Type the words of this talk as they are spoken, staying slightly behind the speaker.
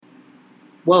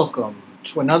Welcome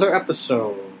to another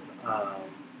episode of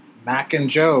Mac and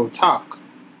Joe Talk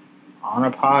on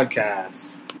a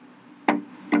Podcast.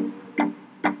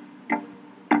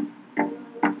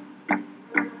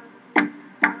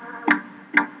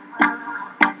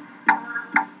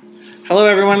 Hello,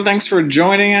 everyone. Thanks for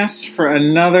joining us for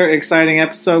another exciting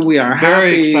episode. We are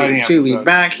happy to be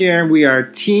back here. We are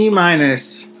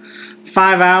T-minus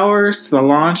 5 hours to the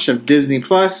launch of Disney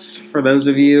Plus. For those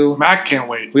of you, Mac can't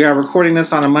wait. We are recording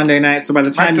this on a Monday night, so by the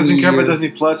time Mac doesn't care about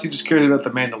Disney Plus, he just cares about The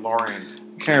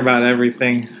Mandalorian. Care about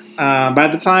everything. By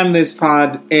the time this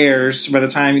pod airs, by the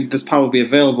time this pod will be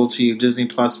available to you, Disney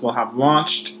Plus will have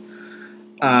launched.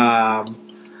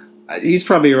 He's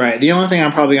probably right. The only thing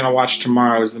I'm probably going to watch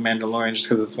tomorrow is The Mandalorian, just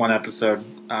because it's one episode.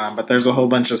 But there's a whole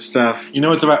bunch of stuff. You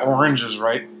know it's about oranges,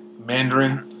 right? The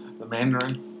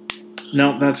Mandarin.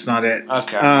 No, that's not it.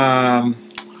 Okay.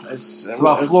 It's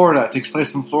about Florida. It takes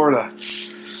place in Florida.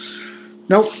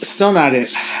 Nope, still not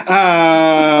it.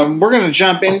 We're going to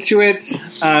jump into it.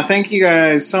 Thank you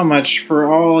guys so much for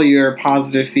all your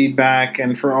positive feedback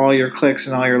and for all your clicks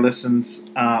and all your listens,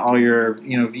 all your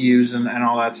views and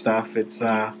all that stuff. It's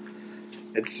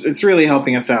really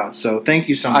helping us out. So thank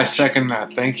you so much. I second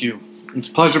that. Thank you. It's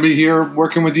a pleasure to be here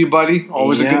working with you, buddy.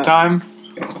 Always a good time.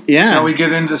 Yeah. Shall we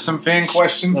get into some fan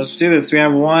questions? Let's do this. We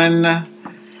have one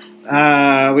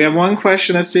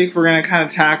question this week we're going to kind of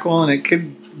tackle, and it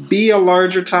could be a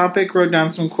larger topic. Wrote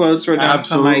down some quotes, wrote down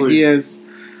some ideas.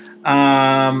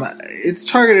 It's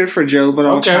targeted for Joe, but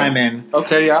I'll chime in.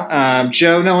 Okay, yeah.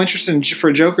 Joe, no interest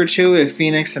for Joker 2 if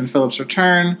Phoenix and Phillips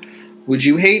return. Would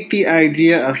you hate the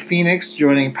idea of Phoenix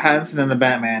joining Pattinson and the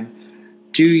Batman?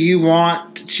 Do you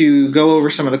want to go over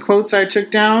some of the quotes I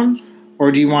took down? Or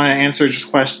do you want to answer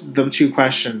just the two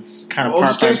questions, kind of part by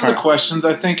part? Just answer the questions.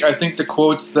 I think the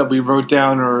quotes that we wrote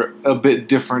down are a bit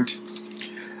different.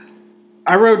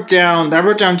 I wrote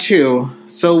down two.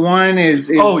 So one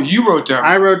is oh, you wrote down.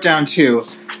 I wrote down two.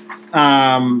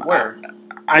 Where?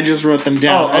 I just wrote them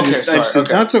down. Oh, okay. Sorry.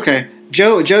 That's okay.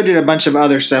 Joe did a bunch of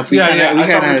other stuff.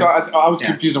 I was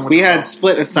confused on what we had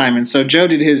split assignments. So Joe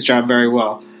did his job very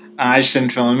well. I just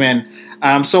didn't fill him in.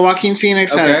 So Joaquin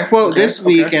Phoenix had a quote this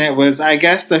week, and it was, "I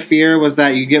guess the fear was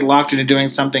that you get locked into doing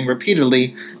something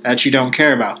repeatedly that you don't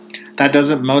care about. That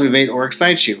doesn't motivate or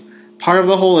excite you. Part of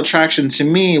the whole attraction to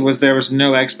me was there was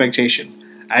no expectation.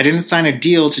 I didn't sign a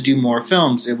deal to do more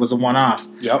films. It was a one-off.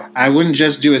 Yep. I wouldn't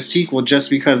just do a sequel just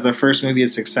because the first movie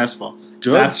is successful.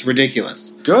 Good. That's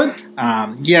ridiculous." Good.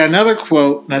 Another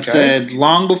quote that said,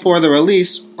 "Long before the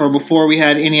release, or before we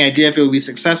had any idea if it would be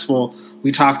successful,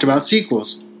 we talked about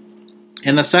sequels.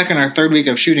 In the second or third week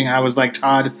of shooting, I was like,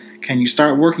 Todd, can you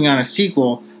start working on a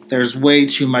sequel? There's way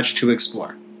too much to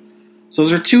explore." So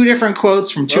those are two different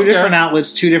quotes from two different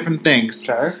outlets, two different things.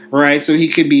 Okay. Right? So he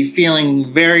could be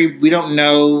feeling we don't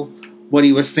know what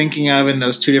he was thinking of in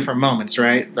those two different moments,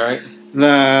 right? Right.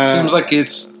 Seems like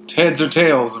it's heads or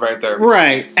tails right there.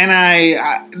 Right. And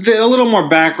a little more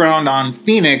background on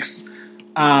Phoenix.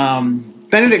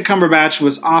 Benedict Cumberbatch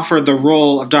was offered the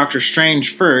role of Doctor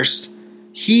Strange first.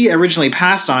 He originally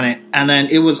passed on it, and then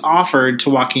it was offered to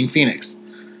Joaquin Phoenix.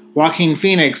 Joaquin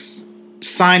Phoenix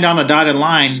signed on the dotted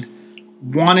line,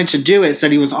 wanted to do it,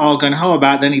 said he was all gung-ho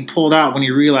about it, then he pulled out when he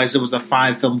realized it was a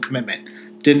 5-film commitment.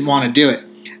 Didn't want to do it.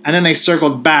 And then they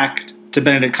circled back to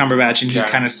Benedict Cumberbatch, and he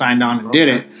kind of signed on and did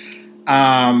it.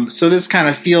 So this kind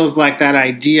of feels like that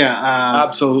idea of...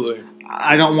 Absolutely.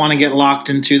 I don't want to get locked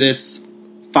into this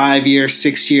 5-year,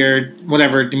 6-year,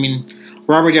 whatever. I mean...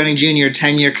 Robert Downey Jr.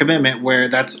 10-year commitment where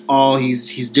that's all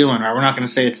he's doing. Right? We're not going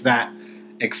to say it's that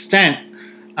extent.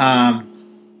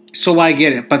 So I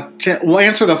get it. But we'll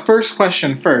answer the first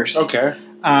question first. Okay.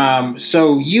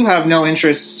 So you have no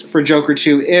interest for Joker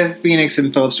 2 if Phoenix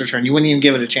and Phillips return. You wouldn't even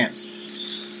give it a chance.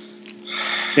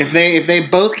 If they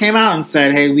both came out and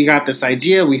said, hey, we got this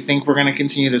idea, we think we're going to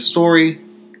continue the story,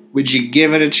 would you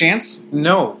give it a chance?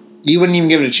 No. You wouldn't even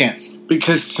give it a chance.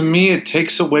 Because to me, it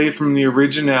takes away from the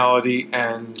originality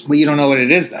and... Well, you don't know what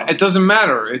it is, though. It doesn't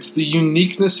matter. It's the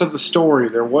uniqueness of the story.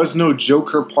 There was no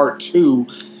Joker Part 2.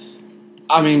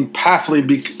 I mean, partly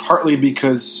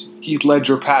because Heath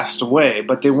Ledger passed away,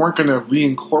 but they weren't going to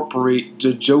reincorporate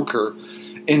the Joker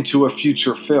into a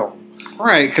future film.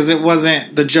 Right, because it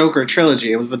wasn't the Joker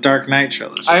trilogy. It was the Dark Knight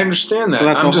trilogy. I understand that. So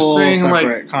that's I'm a just whole saying,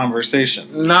 separate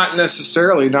conversation. Not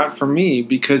necessarily, not for me,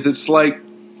 because it's like...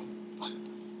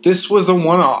 This was the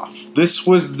one-off. This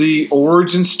was the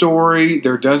origin story.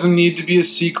 There doesn't need to be a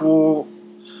sequel.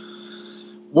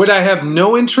 Would I have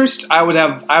no interest? I would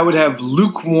have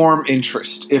lukewarm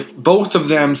interest. If both of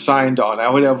them signed on, I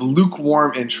would have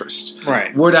lukewarm interest.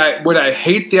 Right. Would I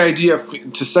hate the idea of,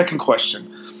 to second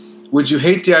question,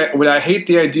 Would I hate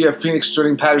the idea of Phoenix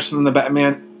joining Patterson in the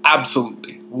Batman?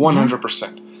 Absolutely,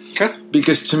 100%. Okay.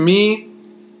 Because to me,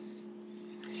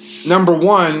 number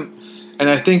one, and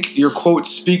I think your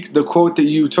the quote that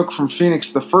you took from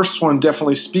Phoenix, the first one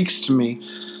definitely speaks to me.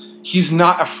 He's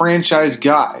not a franchise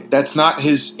guy. That's not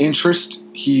his interest.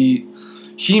 He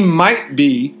might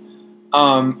be,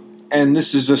 and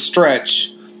this is a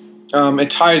stretch. It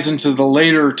ties into the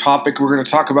later topic we're going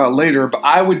to talk about later, but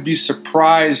I would be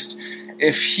surprised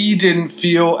if he didn't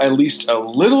feel at least a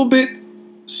little bit,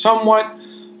 somewhat,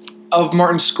 of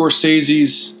Martin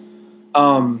Scorsese's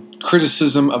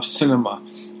criticism of cinema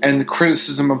and the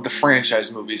criticism of the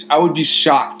franchise movies. I would be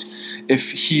shocked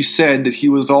if he said that he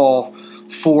was all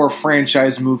for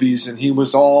franchise movies and he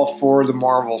was all for the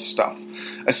Marvel stuff,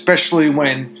 especially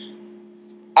when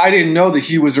I didn't know that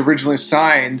he was originally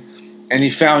signed and he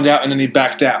found out and then he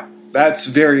backed out. That's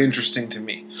very interesting to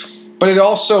me. But it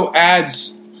also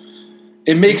adds,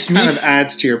 it makes me... kind of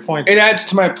adds to your point. It adds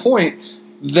to my point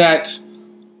that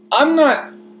I'm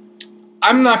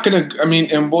not going to,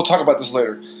 and we'll talk about this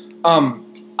later.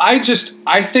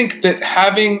 I think that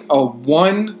having a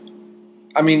one,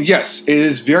 yes, it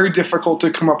is very difficult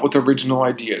to come up with original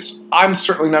ideas. I'm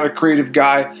certainly not a creative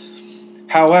guy.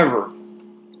 However,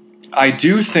 I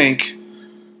do think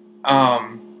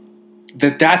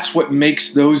that's what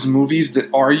makes those movies that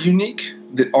are unique,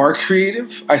 that are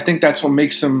creative. I think that's what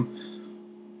makes them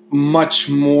much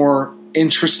more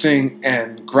interesting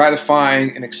and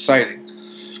gratifying and exciting.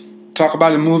 Talk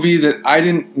about a movie that I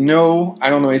don't know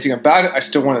anything about it. I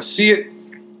still want to see it.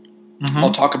 Mm-hmm.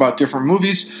 I'll talk about different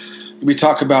movies. We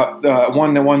talk about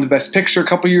one that won the Best Picture a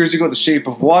couple years ago, The Shape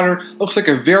of Water. Looks like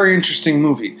a very interesting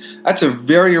movie. That's a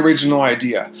very original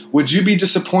idea. Would you be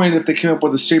disappointed if they came up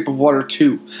with The Shape of Water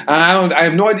 2? And I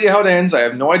have no idea how it ends. I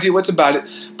have no idea what's about it.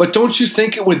 But don't you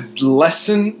think it would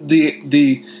lessen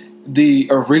the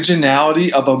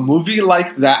originality of a movie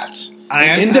like that?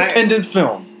 An independent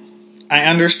film. I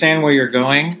understand where you're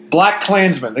going. Black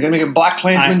Klansman. They're going to make a Black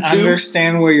Klansman 2? I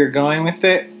understand where you're going with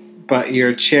it, but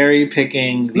you're cherry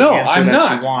picking the answer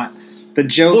that you want. The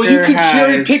Joker. Well, you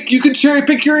could cherry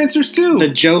pick your answers too. The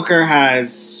Joker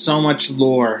has so much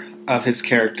lore of his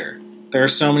character. There are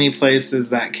so many places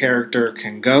that character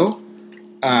can go.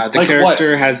 The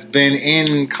character has been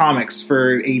in comics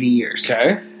for 80 years.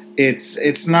 Okay.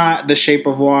 It's not The Shape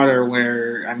of Water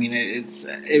where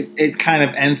it kind of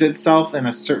ends itself in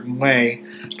a certain way.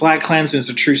 Black Klansman is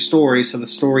a true story, so the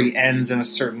story ends in a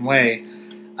certain way.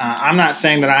 I'm not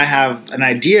saying that I have an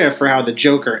idea for how the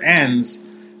Joker ends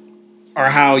or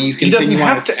how you continue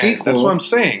on a sequel. That's what I'm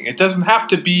saying. It doesn't have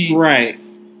to be right.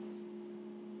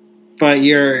 But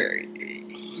your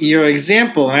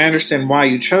example, and I understand why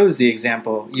you chose the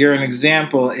example. Your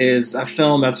example is a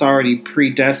film that's already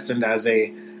predestined as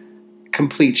a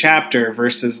complete chapter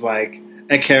versus like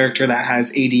a character that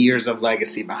has 80 years of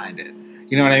legacy behind it.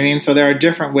 You know what I mean? So there are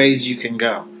different ways you can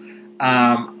go.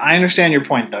 I understand your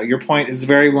point, though. Your point is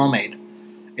very well made.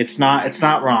 It's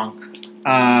not wrong.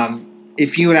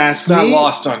 If you would ask me, it's not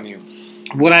lost on you.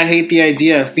 Would I hate the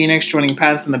idea of Phoenix joining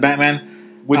Pattinson the Batman?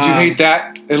 Would you hate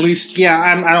that at least? Yeah,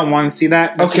 I don't want to see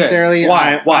that necessarily.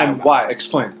 Okay. Why?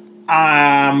 Explain.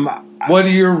 What are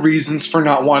your reasons for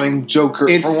not wanting Joker?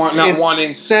 Wanting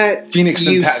Phoenix and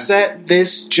Pattinson? You set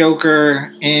this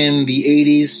Joker in the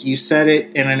 80s. You set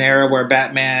it in an era where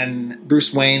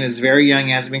Bruce Wayne is very young.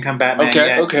 He hasn't become Batman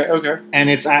yet. Okay. And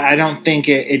I don't think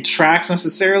it tracks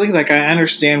necessarily. Like, I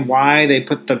understand why they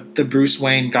put the Bruce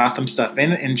Wayne Gotham stuff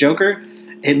in Joker.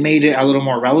 It made it a little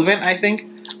more relevant, I think.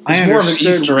 It's more of an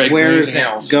Easter egg where than it's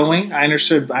anything else. Going. I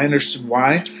understood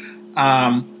why.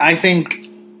 I think,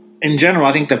 in general,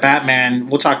 I think the Batman,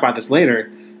 we'll talk about this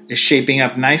later, is shaping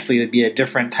up nicely to be a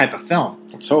different type of film.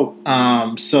 Let's hope.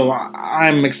 So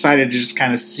I'm excited to just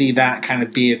kind of see that kind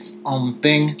of be its own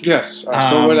thing. Yes,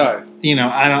 so would I. Am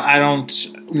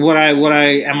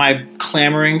I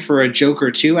clamoring for a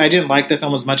Joker 2? I didn't like the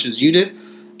film as much as you did.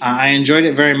 I enjoyed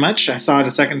it very much. I saw it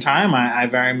a second time. I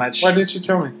very much... Why didn't you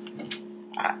tell me?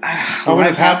 I would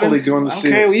have happily gone to see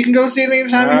it. Okay, well, you can go see it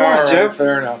anytime you want, Joe.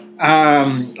 Fair enough.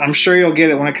 I'm sure you'll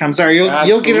get it when it comes out.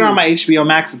 You'll get it on my HBO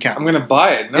Max account. I'm going to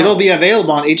buy it. No. It'll be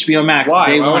available on HBO Max. Why?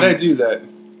 Day Why one. would I do that?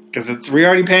 Because we're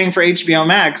already paying for HBO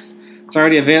Max. It's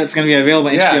already available. It's going to be available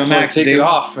on HBO Max. Take it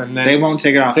off, and then they won't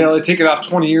take it off. They'll take it off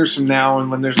 20 years from now,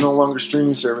 and when there's no longer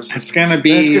streaming services, it's going to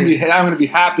be. I'm going to be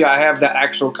happy I have that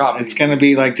actual copy. It's going to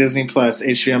be like Disney Plus.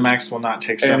 HBO Max will not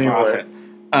take stuff off it.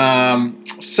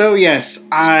 So yes,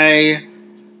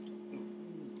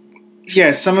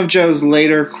 some of Joe's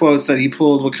later quotes that he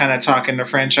pulled were kind of talking to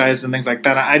franchise and things like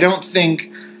that. I don't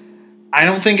think I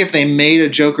don't think if they made a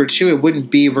Joker 2, it wouldn't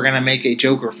be we're going to make a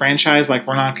Joker franchise. Like,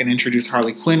 we're not going to introduce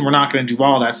Harley Quinn. We're not going to do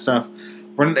all that stuff.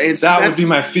 That would be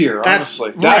my fear,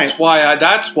 honestly. That's why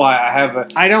I have a...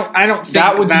 I don't think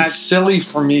that would be silly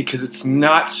for me because it's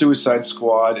not Suicide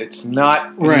Squad. It's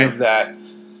not any of that.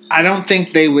 I don't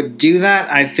think they would do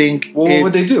that. I think... Well, what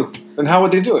would they do? And how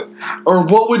would they do it? Or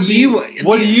what would be...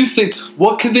 What do you think?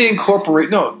 What could they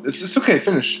incorporate? No, it's okay.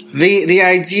 Finish. The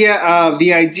idea of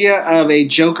a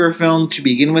Joker film to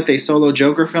begin with, a solo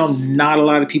Joker film, not a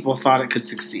lot of people thought it could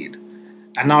succeed.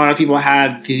 And not a lot of people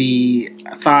thought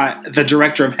the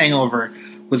director of Hangover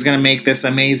was going to make this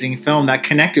amazing film that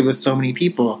connected with so many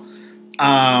people.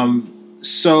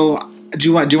 So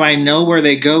do I know where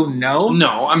they go?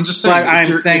 No, I'm just saying. But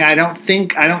I'm saying I don't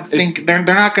think they're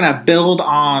not going to build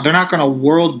on. They're not going to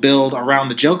world build around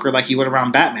the Joker like you would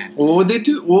around Batman. Well, what would they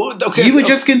do? Well, okay, you would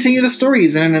just continue the story.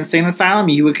 He's in an insane asylum.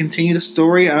 You would continue the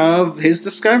story of his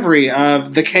discovery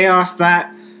of the chaos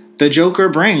that the Joker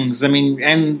brings. I mean,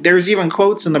 and there's even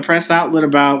quotes in the press outlet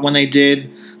about when they did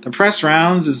the press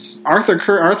rounds. Is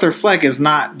Arthur Fleck is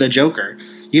not the Joker.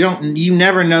 You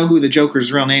never know who the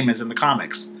Joker's real name is in the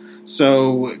comics.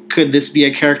 So could this be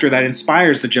a character that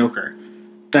inspires the Joker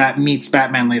that meets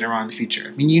Batman later on in the future?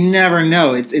 I mean, you never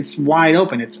know. It's wide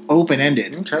open. It's open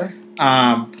ended. Okay.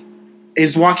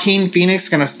 Is Joaquin Phoenix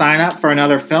going to sign up for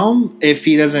another film if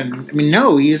he doesn't? I mean,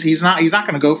 no, he's not. He's not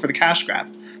going to go for the cash grab.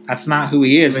 That's not who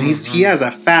he is, and he has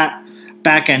a fat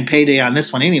back end payday on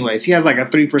this one, anyways. He has like a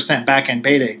 3% back end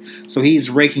payday, so he's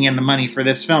raking in the money for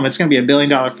this film. It's going to be $1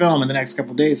 billion film in the next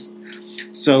couple of days.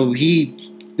 So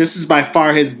this is by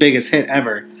far his biggest hit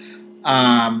ever.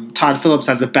 Todd Phillips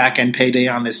has a back end payday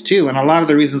on this too, and a lot of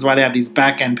the reasons why they have these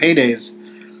back end paydays,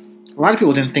 a lot of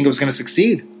people didn't think it was going to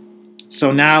succeed.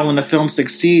 So now, when the film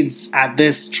succeeds at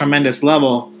this tremendous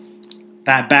level,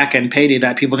 that back end payday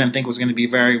that people didn't think was going to be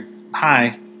very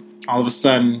high, all of a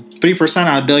sudden, 3%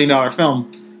 on $1 billion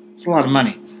film, it's a lot of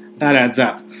money. That adds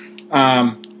up.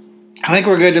 I think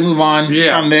we're good to move on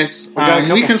from this.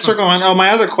 We can circle on. Oh,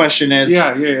 my other question is...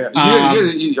 Yeah.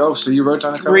 So you wrote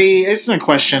down a couple? It's a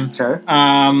question. Okay.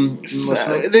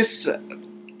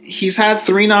 He's had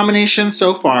 3 nominations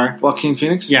so far. Joaquin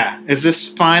Phoenix? Yeah. Is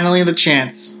this finally the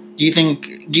chance? Do you think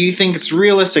it's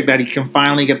realistic that he can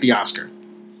finally get the Oscar?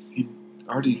 He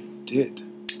already did.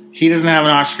 He doesn't have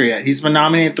an Oscar yet. He's been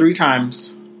nominated 3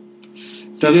 times.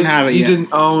 Doesn't have it yet. He didn't.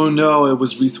 Oh no! It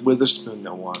was Reese Witherspoon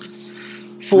that won.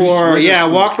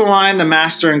 Walk the Line, The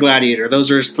Master, and Gladiator. Those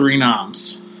are his 3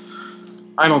 noms.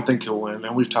 I don't think he'll win,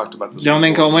 and we've talked about this. You don't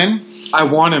think he'll win? I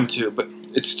want him to, but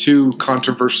it's too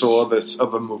controversial of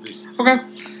a movie. Okay.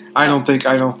 I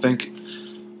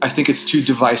think it's too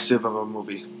divisive of a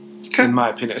movie. Okay. In my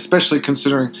opinion, especially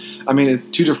considering,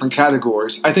 2 different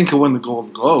categories. I think he'll win the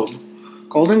Golden Globe.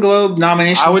 Golden Globe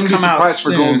nominations come out soon. I wouldn't be surprised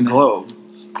for Golden Globe.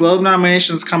 Globe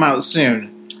nominations come out soon.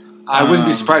 I wouldn't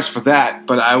be surprised for that,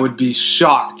 but I would be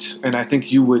shocked, and I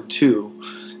think you would too,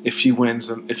 if he wins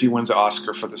an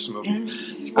Oscar for this movie.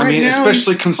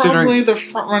 Especially considering probably the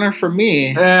front runner for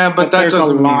me. Yeah, but that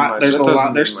doesn't mean much.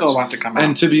 There's still a lot to come out.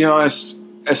 And to be honest,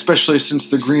 especially since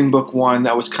the Green Book won,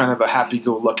 that was kind of a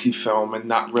happy-go-lucky film and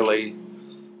not really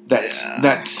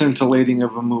that scintillating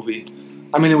of a movie.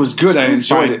 It was good. I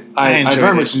enjoyed it. I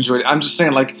very much enjoyed it. I'm just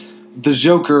saying, the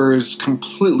Joker is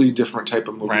completely different type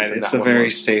of movie. Right, than it's that a very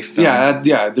safe film.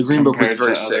 Yeah. The Green Book was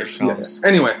very safe. Yeah.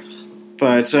 Anyway,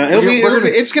 but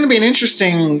it's going to be an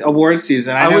interesting award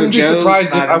season. I wouldn't be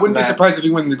surprised. I wouldn't be surprised if he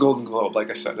won the Golden Globe. Like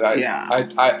I said,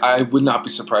 I would not be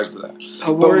surprised at that.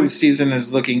 Award season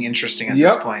is looking interesting at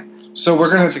this point. So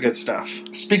we're going to good stuff.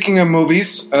 Speaking of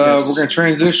movies, we're going to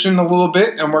transition a little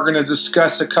bit, and we're going to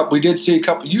discuss a couple. We did see a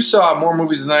couple. You saw more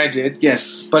movies than I did.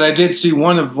 Yes, but I did see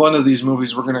one of these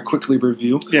movies. We're going to quickly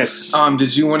review. Yes.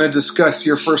 Did you want to discuss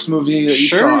your first movie that you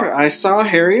saw? Sure. I saw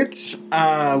Harriet,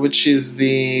 which is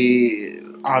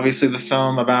obviously the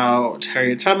film about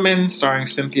Harriet Tubman, starring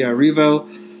Cynthia Erivo,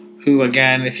 who,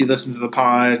 again, if you listen to the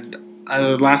pod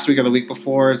last week or the week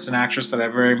before, it's an actress that I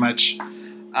very much.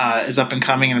 Is up and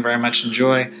coming and very much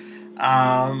enjoy.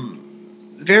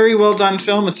 Very well done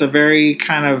film. It's a very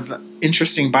kind of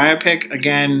interesting biopic.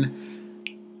 Again,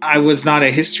 I was not a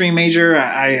history major.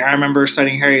 I remember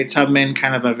studying Harriet Tubman,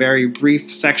 kind of a very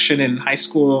brief section in high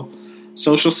school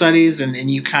social studies,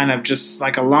 and you kind of just,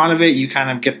 like a lot of it, you kind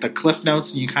of get the cliff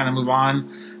notes and you kind of move on.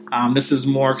 This is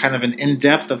more kind of an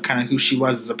in-depth of kind of who she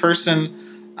was as a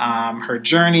person, her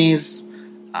journeys,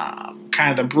 kind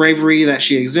of the bravery that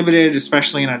she exhibited,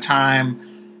 especially in a time,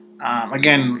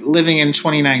 again, living in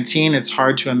 2019, it's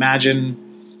hard to imagine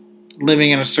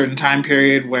living in a certain time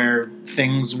period where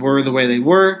things were the way they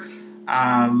were.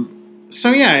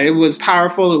 So yeah, it was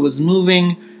powerful. It was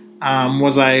moving.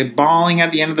 Was I bawling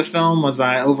at the end of the film? Was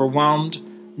I overwhelmed?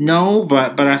 No,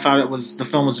 but I thought the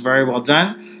film was very well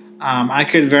done. I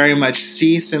could very much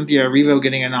see Cynthia Erivo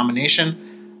getting a nomination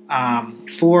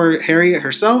for Harriet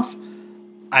herself.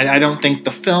 I don't think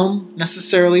the film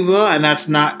necessarily will, and that's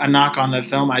not a knock on the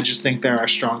film. I just think there are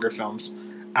stronger films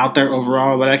out there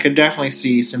overall, but I could definitely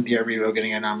see Cynthia Erivo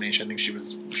getting a nomination. I think she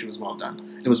was well done.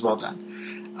 It was well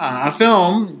done. A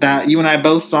film that you and I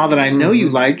both saw that I know you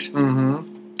liked,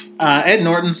 Ed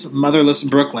Norton's Motherless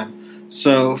Brooklyn.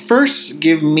 So first,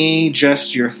 give me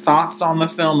just your thoughts on the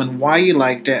film and why you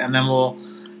liked it, and then we'll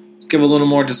give a little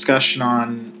more discussion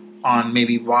on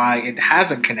maybe why it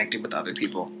hasn't connected with other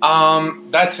people.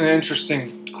 That's an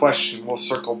interesting question. We'll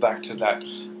circle back to that.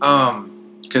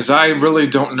 Because I really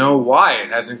don't know why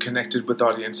it hasn't connected with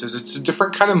audiences. It's a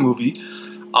different kind of movie.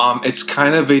 It's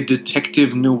kind of a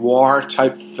detective noir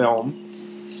type film.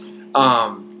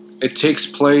 It takes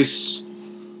place,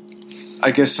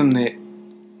 I guess, in the...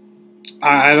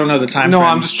 I don't know the time frame.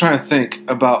 I'm just trying to think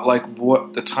about like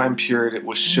what the time period it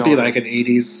was shown. It'd be like an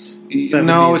 80s, 70s.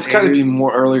 No, it's got to be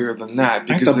more earlier than that.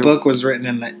 Because I think the book was written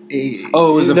in the 80s. Oh,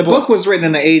 it was the book was written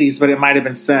in the 80s, but it might have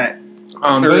been set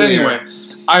but anyway,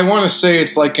 I want to say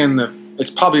it's like it's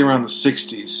probably around the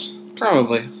 60s.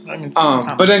 Probably.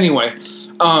 But anyway,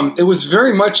 it was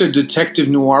very much a detective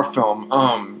noir film.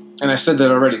 And I said that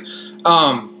already.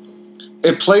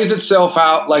 It plays itself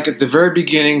out like at the very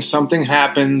beginning, something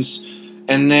happens.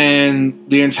 And then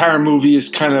the entire movie is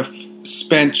kind of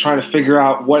spent trying to figure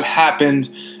out what happened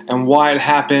and why it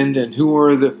happened and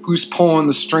who's pulling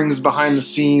the strings behind the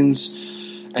scenes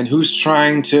and who's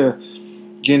trying to,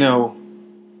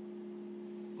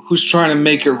 who's trying to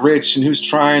make it rich and who's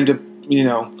trying to,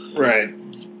 Right.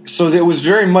 So it was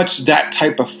very much that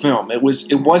type of film. It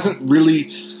wasn't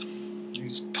really...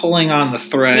 He's pulling on the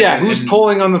thread. Yeah, who's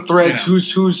pulling on the threads?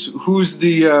 Who's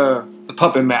the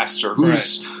puppet master?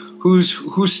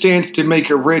 Who stands to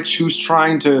make it rich? Who's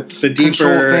trying to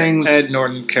control things? Ed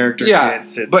Norton character. Yeah,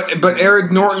 but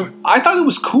Ed Norton, I thought it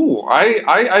was cool.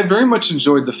 I very much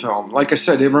enjoyed the film. Like I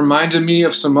said, it reminded me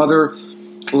of some other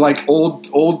like not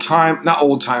old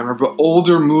timer, but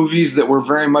older movies that were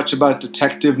very much about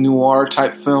detective noir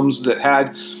type films that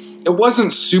had. It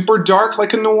wasn't super dark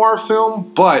like a noir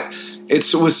film, but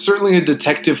it was certainly a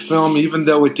detective film, even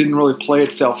though it didn't really play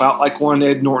itself out like one.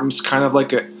 Ed Norton's kind of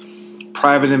like a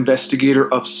private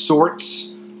investigator of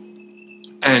sorts,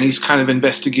 and he's kind of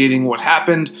investigating what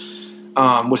happened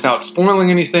without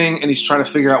spoiling anything, and he's trying to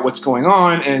figure out what's going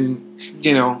on, and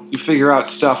you figure out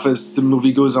stuff as the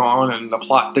movie goes on and the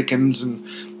plot thickens and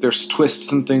there's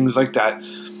twists and things like that.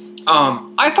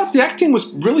 I thought the acting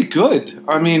was really good.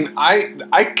 I mean,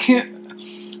 I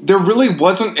can't... There really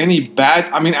wasn't any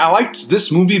bad... I mean, I liked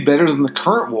this movie better than The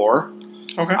Current War.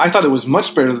 Okay. I thought it was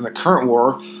much better than The Current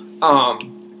War.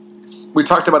 We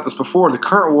talked about this before. The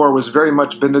Current War was very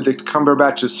much Benedict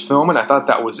Cumberbatch's film, and I thought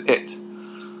that was it.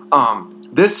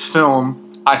 This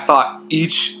film, I thought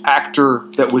each actor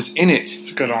that was in it...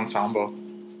 It's a good ensemble.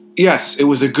 Yes, it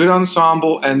was a good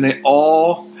ensemble, and they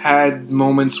all had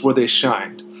moments where they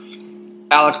shined.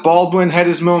 Alec Baldwin had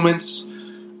his moments.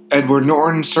 Edward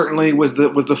Norton certainly was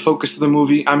the focus of the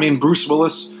movie. I mean, Bruce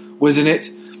Willis was in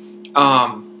it.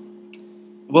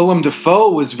 Willem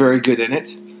Dafoe was very good in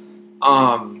it.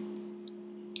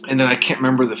 And then I can't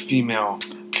remember the female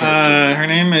character. Her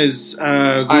name is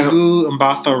Gugu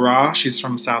Mbatha-Raw. She's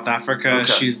from South Africa.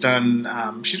 Okay. She's done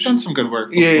some good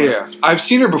work before. Yeah. I've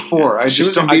seen her before. She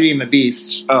was in Beauty and the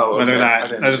Beast. Oh, okay. Whether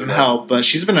that doesn't help, but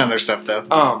she's been in other stuff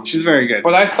though. She's very good.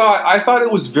 But I thought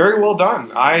it was very well done.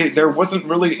 There wasn't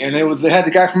really, and they had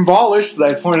the guy from Ballers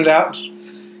that I pointed out.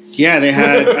 Yeah, they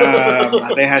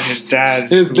had his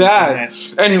dad. His dad.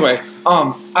 Anyway,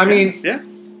 I mean, yeah.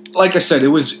 Like I said, it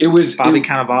was Bobby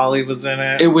Cannavale was in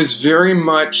it. It was very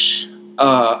much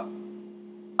a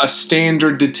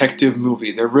standard detective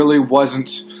movie. There really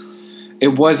wasn't. It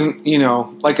wasn't,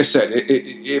 like I said,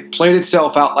 it played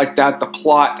itself out like that. The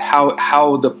plot,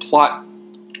 how the plot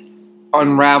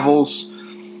unravels,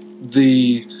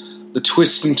 the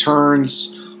twists and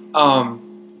turns.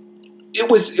 It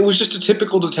was just a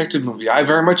typical detective movie. I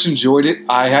very much enjoyed it.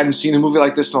 I hadn't seen a movie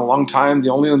like this in a long time. The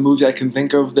only other movie I can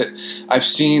think of that I've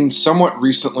seen somewhat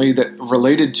recently that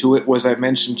related to it was, I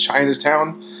mentioned,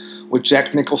 Chinatown with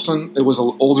Jack Nicholson. It was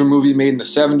an older movie made in the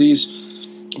 70s.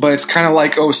 But it's kind of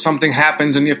like, something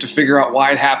happens and you have to figure out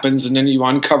why it happens, and then you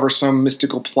uncover some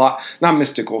mystical plot. Not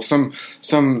mystical, some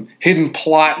hidden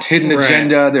plot, hidden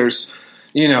agenda. There's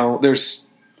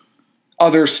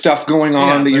other stuff going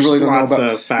on that you really don't know lots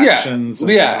about. of factions.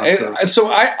 And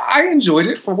so I enjoyed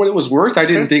it for what it was worth. I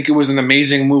didn't think it was an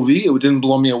amazing movie. It didn't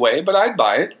blow me away, but I'd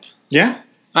buy it. Yeah.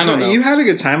 I don't know. You had a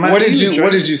good time. What did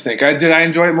you think? Did I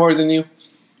enjoy it more than you?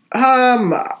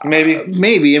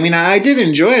 Maybe. I mean, I did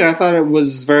enjoy it. I thought it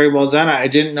was very well done. I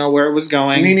didn't know where it was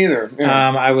going. Me neither.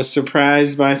 Yeah. I was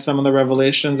surprised by some of the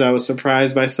revelations. I was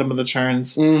surprised by some of the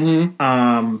turns. Mm-hmm.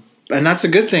 And that's a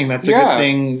good thing. That's a good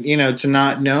thing, to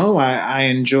not know. I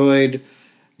enjoyed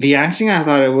the acting. I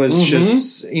thought it was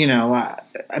just,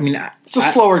 it's a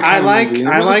slower kind of movie.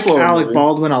 I like Alec movie.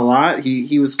 Baldwin a lot.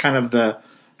 He was kind of the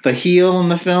heel in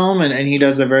the film, and he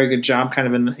does a very good job kind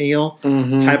of in the heel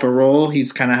type of role.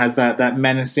 He's kind of has that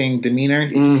menacing demeanor.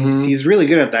 He's really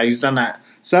good at that. He's done that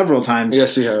several times.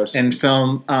 Yes, he has. In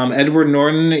film. Edward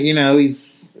Norton, he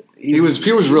was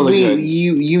really good.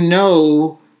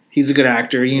 He's a good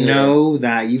actor. You know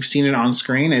that. You've seen it on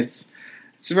screen. It's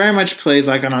very much plays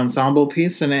like an ensemble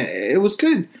piece, and it was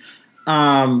good.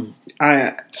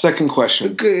 Second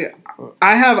question.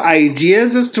 I have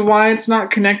ideas as to why it's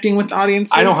not connecting with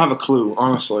audiences. I don't have a clue,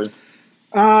 honestly.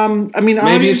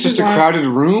 Maybe it's just a crowded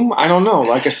room. I don't know.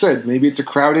 Like I said, maybe it's a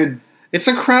crowded... It's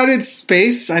a crowded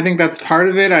space. I think that's part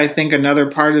of it. I think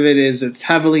another part of it is it's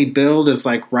heavily billed as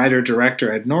like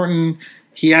writer-director Ed Norton.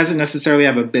 He hasn't necessarily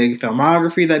have a big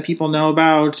filmography that people know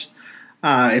about.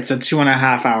 It's a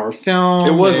 2.5-hour film.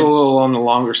 It was a little on the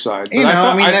longer side. But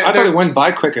I thought it went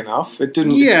by quick enough. It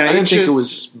didn't. Yeah, I didn't think it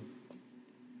was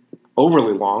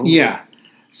overly long. Yeah.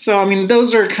 So,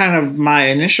 those are kind of my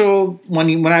initial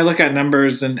when I look at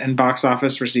numbers and box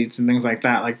office receipts and things like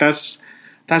that. Like that's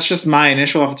just my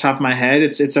initial off the top of my head.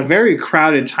 It's a very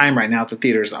crowded time right now at the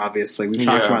theaters. Obviously, we've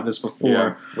talked about this before.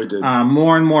 Yeah, we did.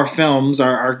 More and more films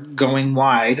are going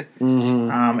wide,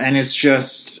 and it's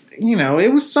just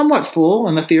it was somewhat full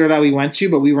in the theater that we went to,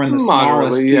 but we were in the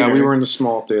smallest theater. Yeah, we were in the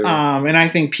small theater, and I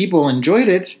think people enjoyed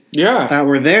it. Yeah, that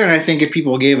were there, and I think if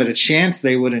people gave it a chance,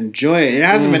 they would enjoy it. It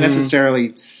hasn't been necessarily.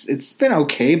 It's been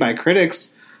okay by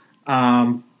critics,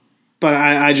 but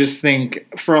I just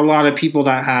think for a lot of people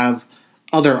that have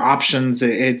other options,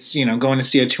 it's going to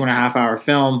see a 2.5-hour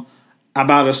film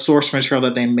about a source material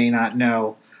that they may not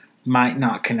know might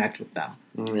not connect with them.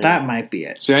 Yeah. That might be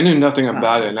it. See, I knew nothing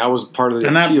about it, and that was part of the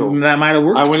appeal. That might have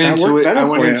worked. I went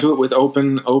into it with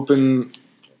open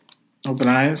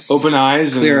eyes,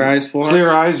 clear eyes, full clear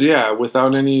hearts. eyes. Yeah,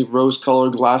 without any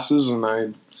rose-colored glasses,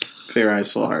 and clear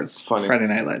eyes, full hearts. Funny Friday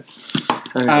Night Lights.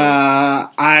 Anyway.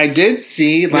 I did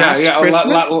see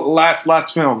Christmas.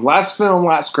 Last film,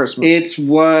 last Christmas. It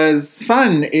was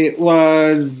fun. It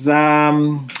was,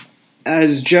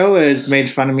 as Joe has made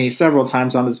fun of me several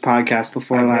times on this podcast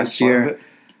before last year.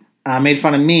 Made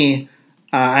fun of me.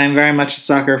 I am very much a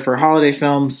sucker for holiday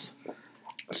films.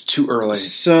 It's too early.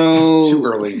 So too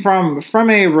early. From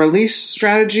a release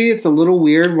strategy, it's a little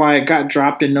weird why it got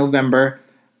dropped in November.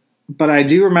 But I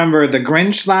do remember The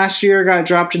Grinch last year got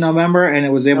dropped in November, and it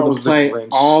was able to play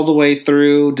all the way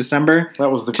through December.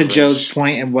 That was the to Grinch. Joe's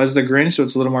point, it was The Grinch, so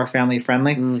it's a little more family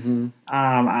friendly. Mm-hmm.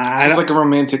 It's like a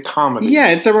romantic comedy. Yeah,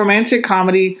 it's a romantic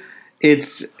comedy.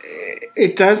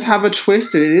 It does have a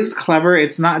twist. It is clever.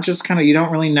 It's not just kind of you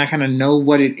don't really kind of know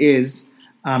what it is.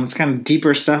 It's kind of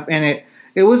deeper stuff in it.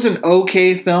 It was an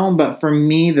okay film, but for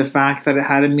me, the fact that it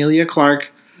had Emilia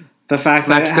Clarke. The fact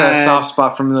that Max got a soft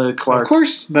spot from the Clark. Of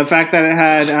course. The fact that it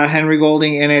had Henry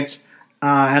Golding in it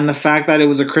and the fact that it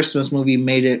was a Christmas movie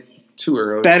made it too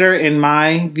early. Better in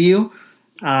my view.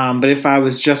 But if I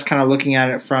was just kind of looking at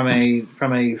it from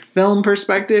a film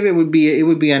perspective, it would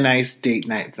be a nice date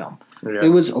night film. Yeah. It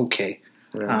was okay.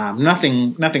 Yeah.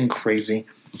 Nothing crazy.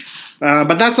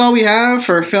 But that's all we have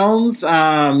for films.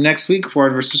 Next week,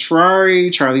 Ford versus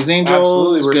Ferrari, Charlie's Angels,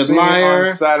 Absolutely. We're Good seeing Liar. It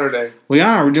on Saturday.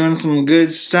 We're doing some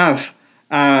good stuff.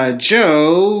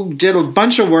 Joe did a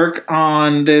bunch of work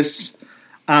on this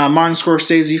Martin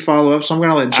Scorsese follow up, so I'm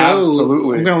going to let Joe.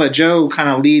 Absolutely. I'm going to let Joe kind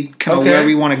of lead where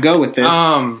we want to go with this.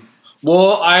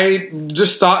 Well, I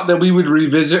just thought that we would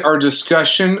revisit our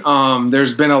discussion.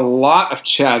 There's been a lot of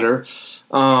chatter.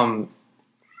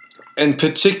 In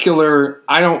particular,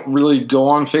 I don't really go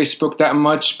on Facebook that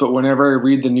much, but whenever I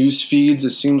read the news feeds,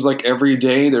 it seems like every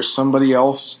day there's somebody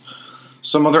else,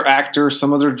 some other actor,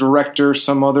 some other director,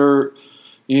 some other,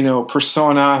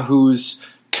 persona who's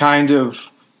kind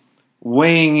of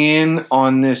weighing in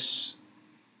on this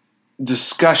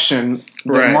discussion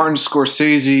that Martin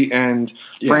Scorsese and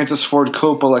Francis Ford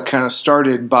Coppola kind of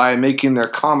started by making their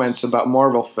comments about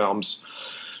Marvel films.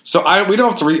 So we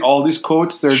don't have to read all these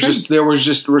quotes. There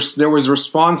was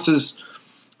responses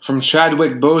from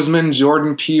Chadwick Boseman,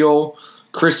 Jordan Peele,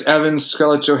 Chris Evans,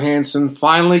 Scarlett Johansson,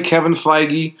 finally Kevin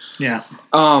Feige. Yeah.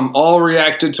 All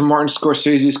reacted to Martin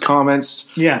Scorsese's comments.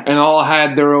 Yeah. And all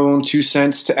had their own 2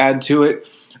 cents to add to it.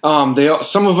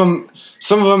 Some of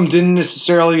them didn't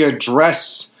necessarily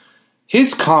address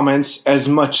his comments as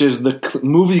much as the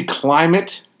movie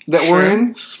climate that we're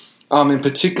in. In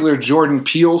particular, Jordan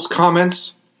Peele's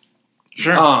comments.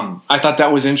 Sure. I thought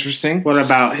that was interesting. What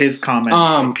about his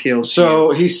comments? Peele's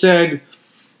so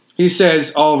he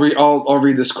says, I'll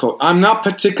read this quote. I'm not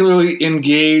particularly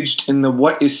engaged in the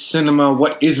what is cinema,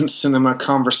 what isn't cinema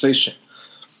conversation.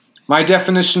 My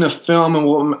definition of film and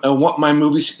what my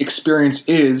movie experience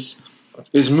is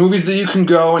movies that you can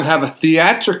go and have a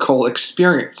theatrical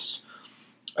experience,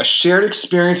 a shared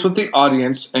experience with the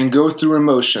audience, and go through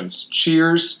emotions,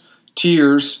 cheers,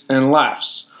 tears, and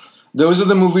laughs. Those are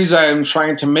the movies I am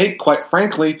trying to make, quite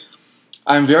frankly.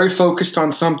 I'm very focused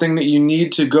on something that you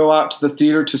need to go out to the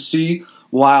theater to see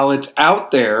while it's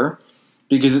out there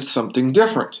because it's something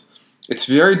different. It's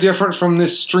very different from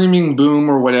this streaming boom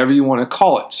or whatever you want to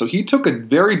call it. So he took a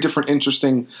very different,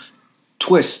 interesting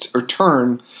twist or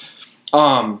turn.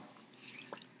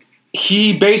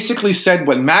 He basically said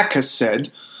what Mac has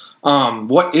said.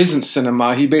 What isn't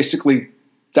cinema? He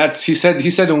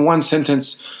said in one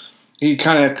sentence. He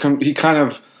kind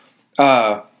of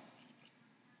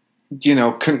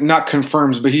not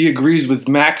confirms, but he agrees with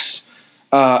Mac's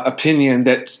opinion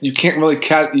that you can't really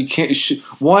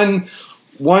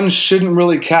one shouldn't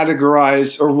really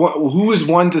categorize, or who is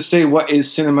one to say what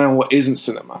is cinema and what isn't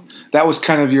cinema. That was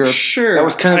kind of your That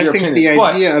was kind of your opinion. I think the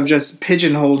idea of just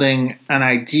pigeonholing an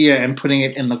idea and putting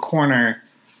it in the corner,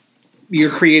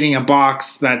 you're creating a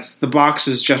box the box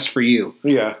is just for you.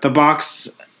 Yeah, the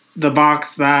box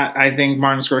that I think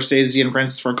Martin Scorsese and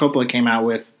Francis Ford Coppola came out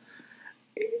with.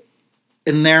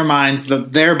 In their minds,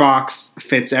 their box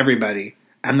fits everybody,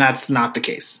 and that's not the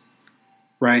case,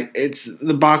 right?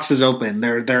 The box is open.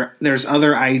 There's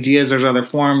other ideas, there's other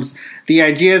forms. The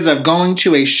ideas of going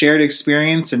to a shared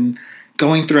experience and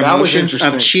going through emotions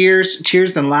of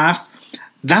cheers and laughs.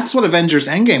 That's what Avengers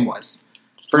Endgame was,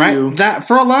 right? You. That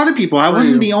for a lot of people, I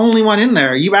wasn't the only one in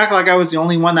there. You act like I was the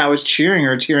only one that was cheering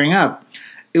or tearing up.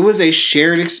 It was a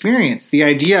shared experience. The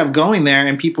idea of going there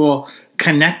and people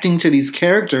connecting to these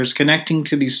characters, connecting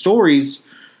to these stories,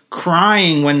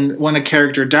 crying when a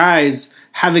character dies,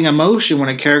 having emotion when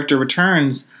a character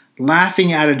returns,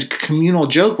 laughing at a communal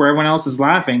joke where everyone else is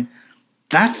laughing.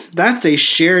 That's a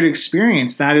shared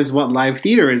experience. That is what live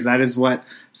theater is. That is what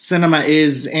cinema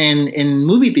is in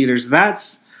movie theaters.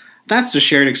 That's a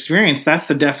shared experience. That's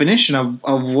the definition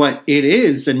of what it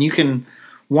is. And you can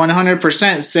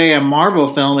 100% say a Marvel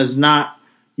film is not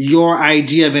your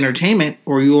idea of entertainment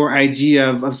or your idea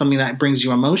of something that brings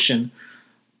you emotion.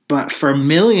 But for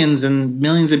millions and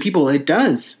millions of people, it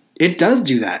does. It does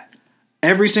do that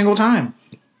every single time.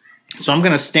 So I'm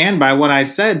going to stand by what I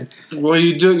said. Well,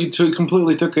 you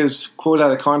completely took his quote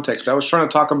out of context. I was trying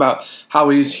to talk about how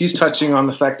he's touching on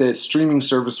the fact that it's streaming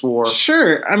service war.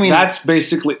 Sure, I mean that's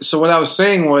basically. So what I was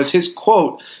saying was his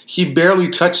quote. He barely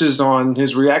touches on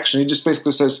his reaction. He just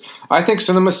basically says, "I think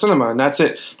cinema's cinema," and that's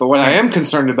it. But what I am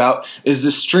concerned about is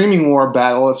the streaming war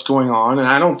battle that's going on, and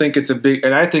I don't think it's a big.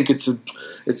 And I think it's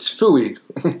phooey.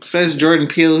 Says Jordan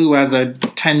Peele, who has a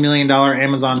 $10 million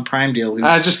Amazon Prime deal.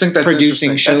 I just think that's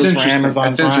producing shows for Amazon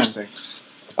That's Prime. interesting.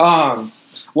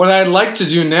 What I'd like to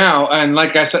do now, and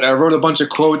like I said, I wrote a bunch of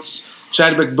quotes.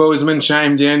 Chadwick Boseman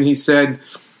chimed in. He said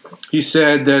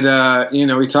that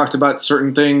he talked about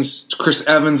certain things. Chris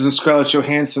Evans and Scarlett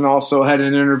Johansson also had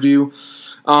an interview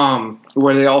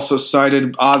where they also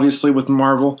sided, obviously, with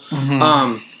Marvel.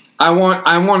 Mm-hmm. I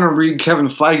want to read Kevin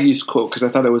Feige's quote because I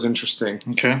thought it was interesting.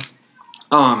 Okay.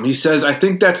 He says, "I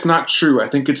think that's not true. I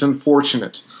think it's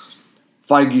unfortunate."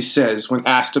 Feige says when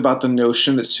asked about the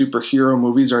notion that superhero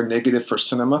movies are negative for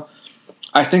cinema.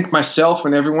 "I think myself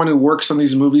and everyone who works on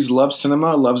these movies loves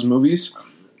cinema, loves going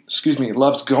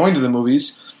to the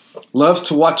movies, loves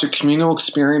to watch a communal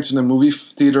experience in a movie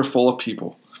theater full of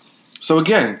people." So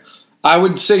again, I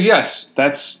would say yes,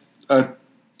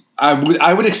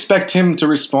 I would expect him to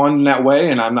respond in that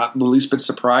way, and I'm not the least bit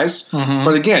surprised. Mm-hmm.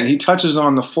 But again, he touches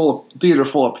on the theater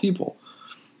full of people.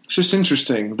 It's just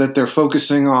interesting that they're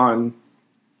focusing on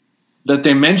that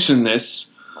they mention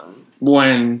this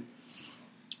when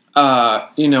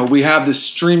we have the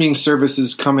streaming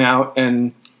services come out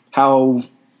and how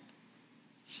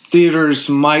theaters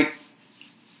might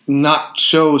not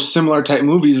show similar type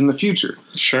movies in the future.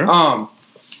 Sure.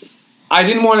 I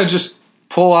didn't want to just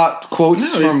pull out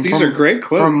quotes these are great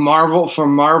quotes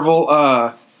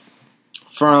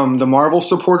from the Marvel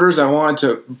supporters. I wanted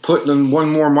to put in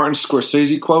one more Martin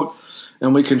Scorsese quote,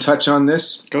 and we can touch on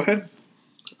this. Go ahead.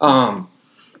 And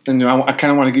I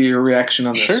kind of want to get your reaction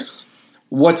on this. Sure.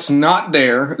 What's not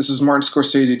there, this is Martin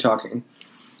Scorsese talking,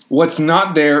 what's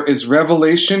not there is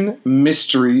revelation,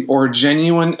 mystery, or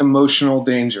genuine emotional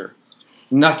danger.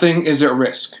 Nothing is at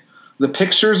risk. The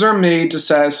pictures are made to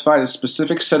satisfy a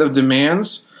specific set of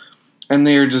demands, and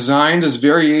they are designed as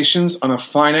variations on a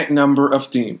finite number of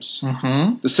themes.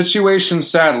 Mm-hmm. The situation,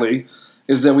 sadly,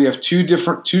 is that we have two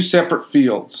separate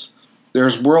fields.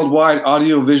 There's worldwide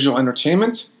audiovisual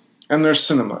entertainment, and there's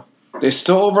cinema. They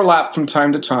still overlap from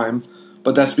time to time,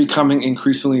 but that's becoming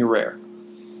increasingly rare.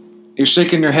 You're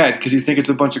shaking your head because you think it's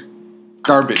a bunch of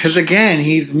garbage. Because again,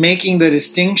 he's making the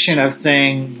distinction of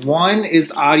saying one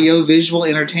is audio-visual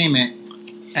entertainment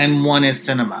and one is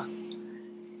cinema.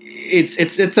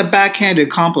 It's a backhanded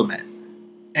compliment,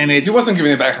 and He wasn't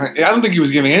giving a backhand. I don't think he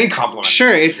was giving any compliments.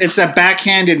 Sure, it's a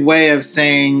backhanded way of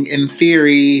saying, in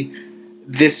theory,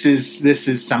 this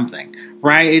is something,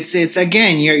 right? It's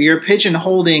again, you're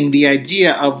pigeonholing the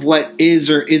idea of what is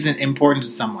or isn't important to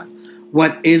someone,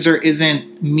 what is or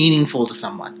isn't meaningful to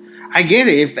someone. I get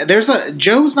it. If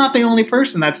Joe's not the only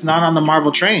person that's not on the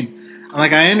Marvel train.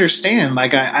 Like, I understand.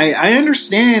 Like, I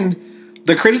understand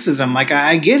the criticism. Like,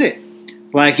 I get it.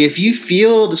 Like, if you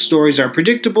feel the stories are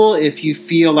predictable, if you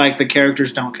feel like the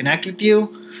characters don't connect with you,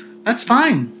 that's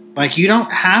fine. Like, you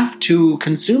don't have to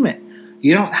consume it.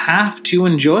 You don't have to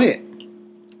enjoy it.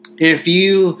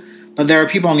 But there are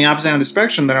people on the opposite end of the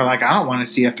spectrum that are like, I don't want to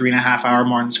see a 3.5 hour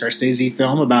Martin Scorsese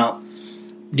film about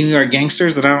New York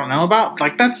gangsters that I don't know about.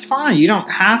 Like, that's fine. You don't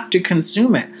have to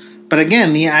consume it. But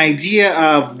again, the idea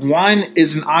of one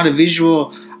is an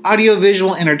audiovisual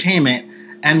entertainment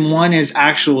and one is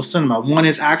actual cinema, one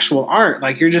is actual art.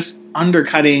 Like, you're just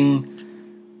undercutting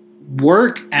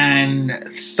work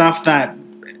and stuff that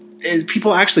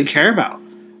people actually care about.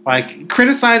 Like,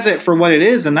 criticize it for what it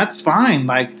is, and that's fine.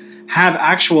 Like, have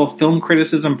actual film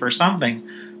criticism for something.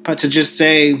 But to just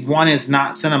say one is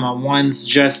not cinema, one's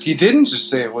just... He didn't just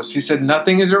say it was. He said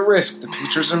nothing is at risk. The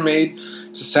pictures are made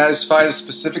to satisfy a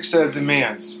specific set of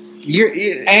demands.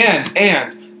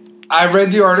 And I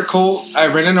read the article. I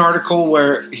read an article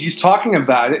where he's talking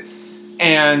about it,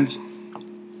 and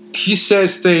he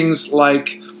says things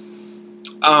like,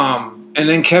 and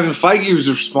then Kevin Feige's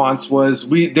response was,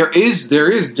 there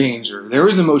is danger. There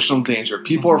is emotional danger.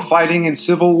 People are fighting in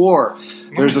civil war.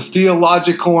 There's a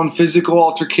theological and physical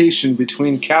altercation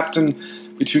between Captain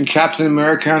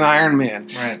America and Iron Man.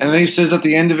 Right. And then he says at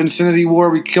the end of Infinity War,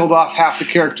 we killed off half the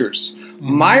characters.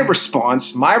 Mm-hmm.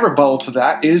 My rebuttal to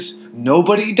that is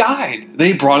nobody died.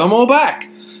 They brought them all back.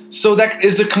 So that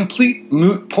is a complete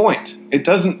moot point. It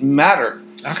doesn't matter.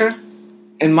 Okay.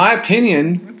 In my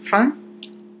opinion, it's fine.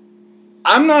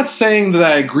 I'm not saying that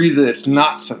I agree that it's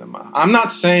not cinema. I'm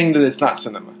not saying that it's not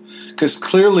cinema. Because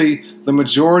clearly the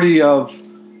majority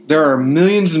there are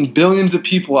millions and billions of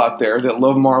people out there that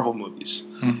love Marvel movies.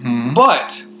 Mm-hmm.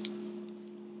 But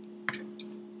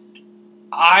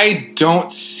I don't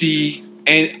see,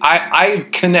 and I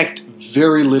connect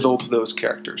very little to those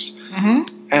characters.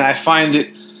 Mm-hmm. And I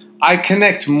find I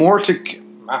connect more to,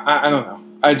 I don't know.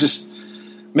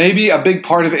 Maybe a big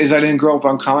part of it is I didn't grow up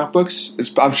on comic books.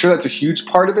 I'm sure that's a huge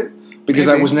part of it because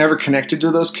I was never connected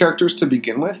to those characters to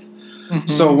begin with. Mm-hmm.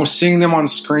 So seeing them on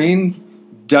screen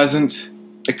doesn't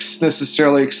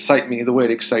necessarily excite me the way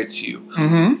it excites you.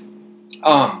 Mm-hmm.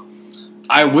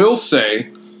 I will say,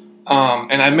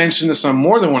 and I mentioned this on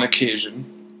more than one occasion,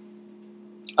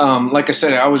 like I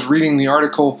said, I was reading a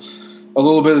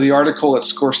little bit of the article that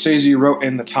Scorsese wrote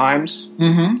in the Times.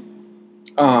 Mm-hmm.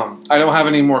 I don't have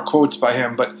any more quotes by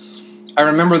him, but I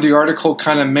remember the article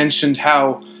kind of mentioned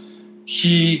how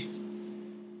he,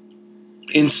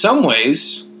 in some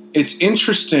ways, it's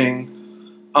interesting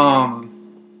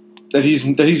that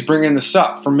he's bringing this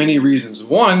up for many reasons.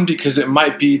 One, because it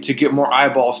might be to get more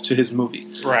eyeballs to his movie,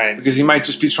 right? Because he might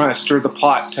just be trying to stir the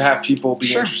pot to have people be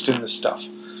interested in this stuff.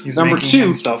 He's making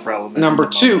himself relevant. Number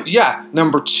two,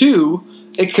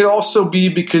 it could also be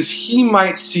because he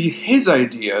might see his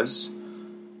ideas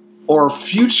or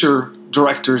future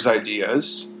directors'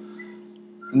 ideas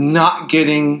not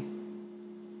getting.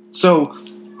 So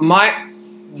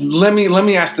let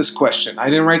me ask this question. I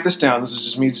didn't write this down. This is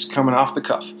just me coming off the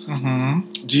cuff.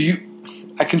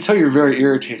 Mm-hmm. I can tell you're very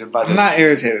irritated by this. I'm not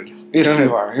irritated. Yes,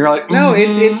 you are. You're like, no.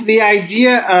 It's the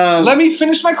idea of let me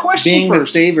finish my question being first.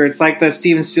 the savior. It's like the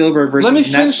Steven Spielberg versus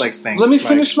Netflix thing. Let me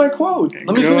finish my quote.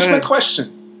 Let me finish my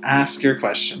question. Ask your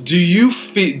question. Do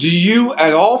you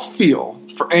at all feel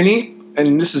for any?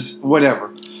 And this is whatever.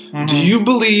 Mm-hmm. Do you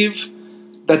believe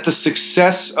that the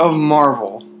success of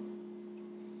Marvel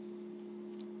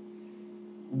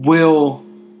will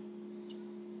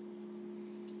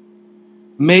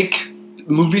make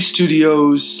movie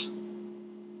studios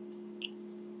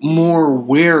more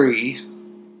wary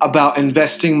about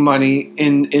investing money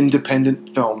in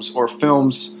independent films or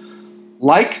films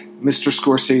like Mr.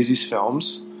 Scorsese's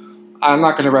films. I'm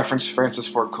not going to reference Francis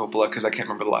Ford Coppola because I can't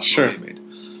remember the last movie he made.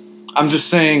 I'm just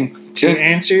saying... To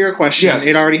answer your question, yes.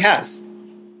 It already has.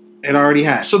 It already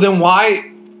has. So then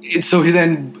why... So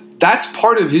then that's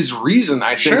part of his reason,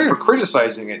 I think, for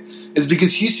criticizing it, is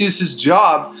because he sees his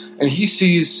job and he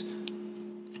sees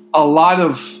a lot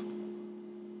of...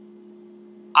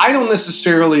 I don't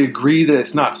necessarily agree that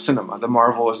it's not cinema, that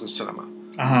Marvel isn't cinema.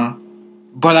 Uh-huh.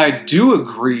 But I do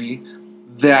agree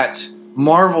that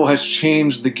Marvel has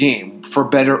changed the game for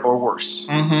better or worse.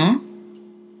 Mm-hmm.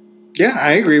 Yeah,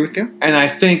 I agree with you. And I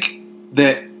think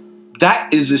that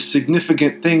is a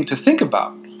significant thing to think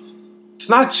about. It's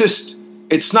not just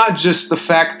the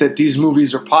fact that these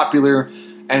movies are popular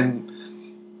and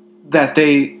that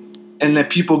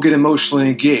people get emotionally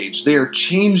engaged. They are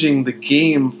changing the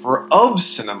game of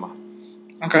cinema.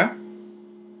 Okay.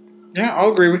 Yeah,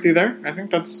 I'll agree with you there. I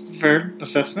think that's a fair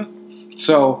assessment.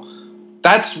 So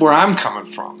that's where I'm coming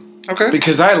from. Okay.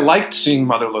 Because I liked seeing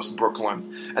Motherless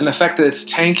Brooklyn. And the fact that it's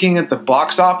tanking at the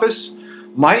box office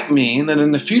might mean that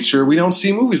in the future we don't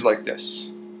see movies like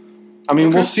this. I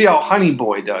mean, we'll see how Honey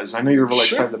Boy does. I know you're really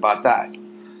excited about that.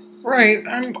 Right.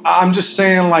 I'm just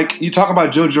saying, like, you talk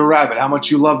about Jojo Rabbit, how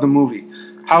much you love the movie.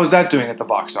 How is that doing at the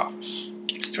box office?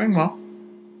 It's doing well.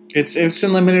 It's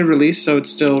in limited release, so it's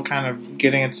still kind of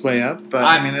getting its way up. But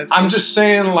I'm just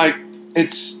saying, like,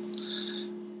 it's...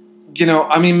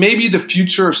 maybe the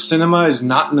future of cinema is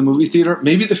not in the movie theater.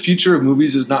 Maybe the future of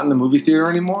movies is not in the movie theater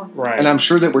anymore. Right. And I'm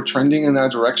sure that we're trending in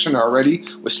that direction already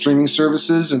with streaming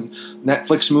services and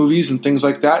Netflix movies and things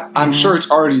like that. Mm-hmm. I'm sure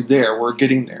it's already there. We're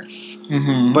getting there.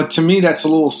 Mm-hmm. But to me, that's a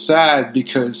little sad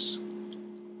because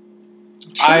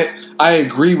I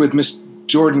agree with Miss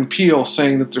Jordan Peele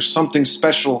saying that there's something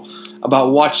special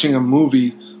about watching a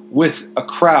movie with a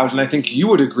crowd. And I think you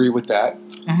would agree with that.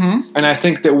 Mm-hmm. And I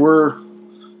think that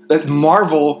that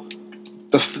Marvel,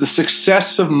 the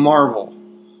success of Marvel,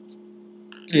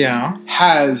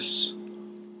 has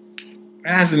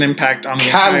an impact on the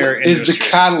entire industry. Is the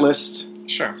catalyst,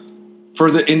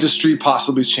 for the industry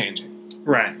possibly changing.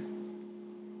 Right.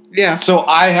 Yeah. So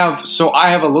I have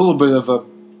a little bit of a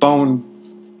bone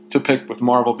to pick with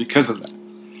Marvel because of that.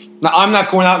 Now I'm not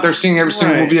going out there seeing every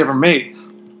single movie ever made.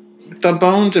 The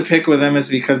bone to pick with them is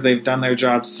because they've done their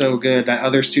job so good that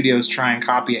other studios try and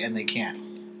copy it and they can't.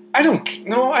 I don't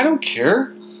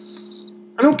care.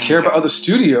 I don't care about other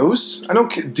studios. I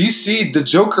don't care. DC, the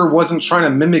Joker wasn't trying to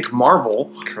mimic Marvel.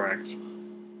 Correct.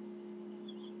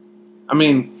 I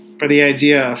mean... For the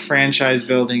idea of franchise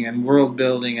building and world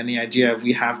building and the idea of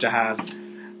we have to have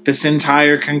this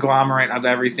entire conglomerate of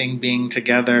everything being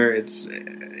together,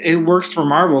 it works for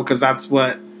Marvel because that's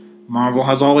what Marvel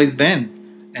has always been.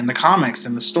 And the comics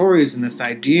and the stories and this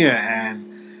idea.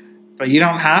 But you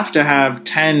don't have to have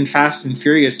 10 Fast and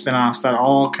Furious spinoffs that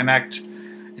all connect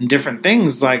in different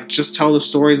things. Like, just tell the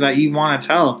stories that you want to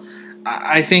tell.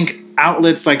 I think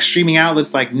streaming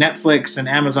outlets like Netflix and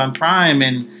Amazon Prime,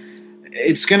 and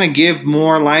it's going to give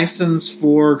more license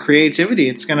for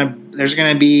creativity. There's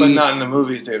going to be... But not in the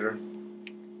movie theater.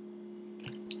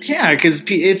 Yeah, because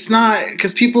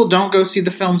people don't go see the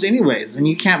films anyways, and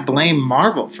you can't blame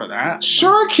Marvel for that.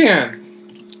 Sure, I can.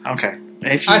 Okay.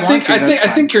 I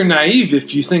think you're naive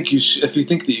if you think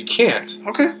that you can't.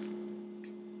 Okay.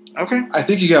 I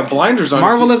think you got blinders on.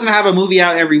 Marvel doesn't have a movie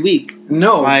out every week.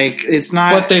 No, it's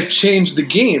not. But they've changed the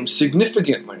game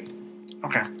significantly.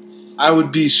 Okay. I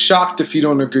would be shocked if you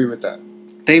don't agree with that.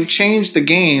 They've changed the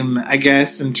game, I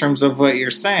guess, in terms of what you're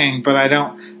saying, but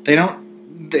they don't.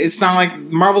 It's not like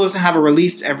Marvel doesn't have a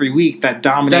release every week that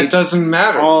dominates. That doesn't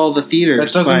matter. All the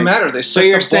theaters. That doesn't matter. They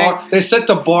set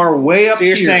the bar way up. So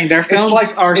you're saying their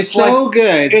films are so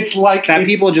good. It's like that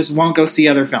people just won't go see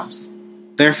other films.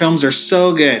 Their films are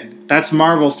so good. That's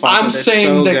Marvel's fault. I'm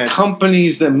saying that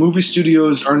companies, that movie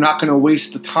studios, are not going to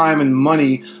waste the time and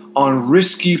money on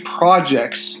risky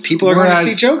projects. People are going to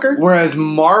see Joker. Whereas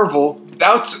Marvel,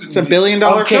 it's $1 billion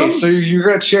film. Okay, so you're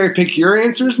going to cherry pick your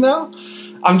answers now?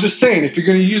 I'm just saying, if you're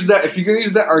going to use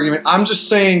that argument, I'm just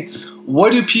saying,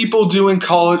 what do people do in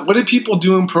college? What do people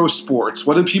do in pro sports?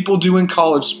 What do people do in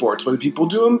college sports? What do people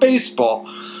do in baseball?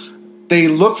 They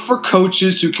look for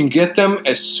coaches who can get them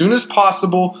as soon as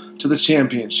possible to the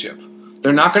championship.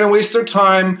 They're not going to waste their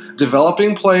time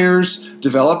developing players,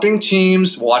 developing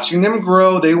teams, watching them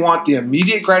grow. They want the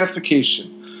immediate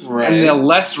gratification and the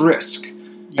less risk.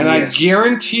 And I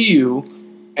guarantee you,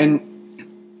 and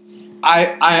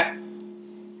I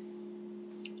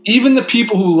even the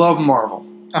people who love Marvel,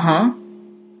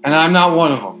 and I'm not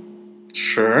one of them.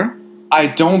 Sure. I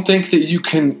don't think that you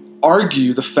can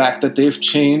argue the fact that they've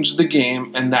changed the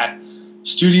game and that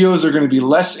studios are going to be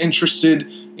less interested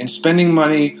in spending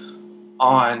money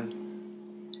on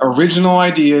original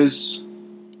ideas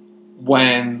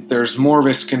when there's more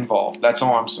risk involved. That's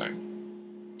all I'm saying.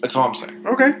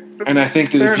 Okay. And I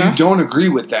think that if you don't agree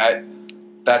with that,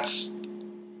 that's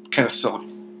kind of silly.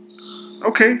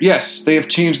 Okay. Yes, they have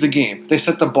changed the game. They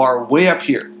set the bar way up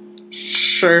here.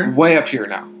 Sure. Way up here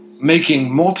now.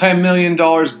 Making multi-million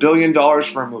dollars, $1 billion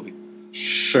for a movie.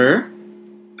 Sure.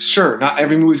 Sure, not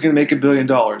every movie's going to make $1 billion,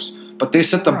 but they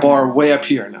set the bar way up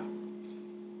here now.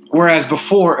 Whereas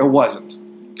before, it wasn't.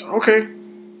 Okay.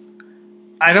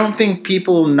 I don't think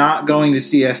people not going to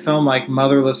see a film like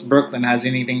Motherless Brooklyn has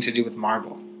anything to do with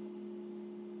Marvel.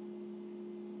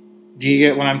 Do you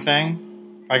get what I'm saying?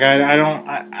 Like,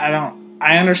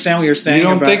 I understand what you're saying. You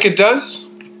don't think it does?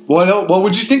 What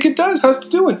would you think it does? Has to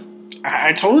do with?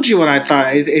 I told you what I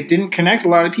thought. It didn't connect a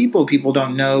lot of people. People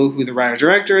don't know who the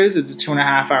writer-director is. It's a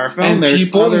 2.5-hour film. And There's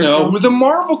people other know films. who the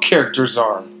Marvel characters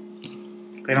are.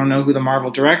 They don't know who the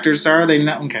Marvel directors are. They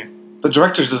know. Okay. The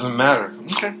directors doesn't matter.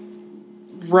 Okay.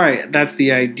 Right. That's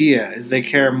the idea. Is they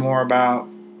care more about.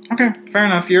 Okay. Fair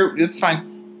enough. It's fine.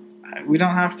 We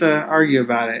don't have to argue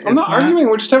about it. I'm not arguing.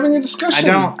 We're just having a discussion.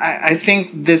 I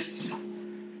think this.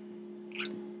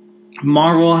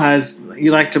 Marvel has,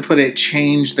 you like to put it,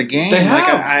 changed the game. They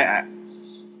have.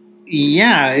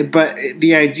 Yeah, but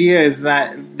the idea is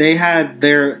that they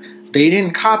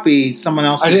didn't copy someone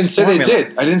else's I didn't say formula. they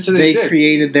did. I didn't say they did. They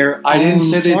created their I didn't own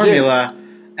say they formula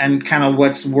and kind of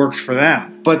what's worked for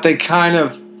them. But they kind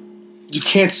of, you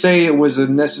can't say it was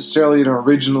necessarily an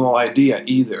original idea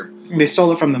either. They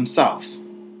stole it from themselves.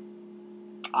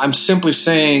 I'm simply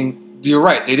saying, you're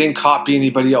right. They didn't copy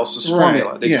anybody else's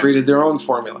formula. They created their own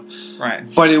formula. Right.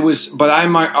 But I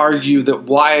might argue that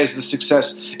why is the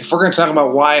success, if we're going to talk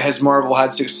about why has Marvel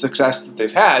had success that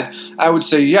they've had, I would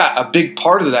say, yeah, a big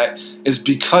part of that is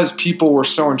because people were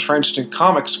so entrenched in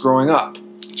comics growing up.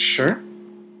 Sure.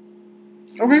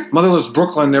 Okay. Motherless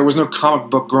Brooklyn, there was no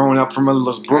comic book growing up for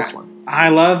Motherless Brooklyn. I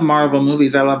love Marvel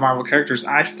movies. I love Marvel characters.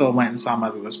 I still went and saw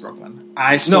Motherless Brooklyn.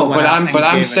 I'm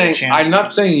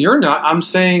not saying you're not. I'm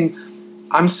saying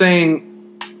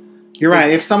you're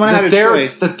right. If someone had a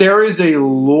choice, that there is a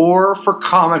lore for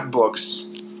comic books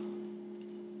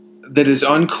that is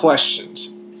unquestioned.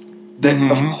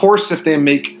 That of course, if they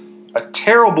make a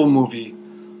terrible movie,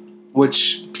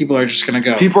 which people are just going to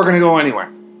go. People are going to go anyway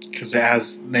because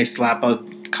they slap a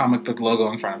comic book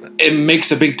logo in front of it. It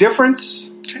makes a big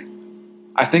difference. Okay.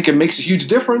 I think it makes a huge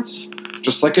difference,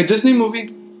 just like a Disney movie.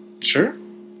 Sure.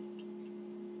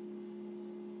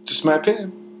 Just my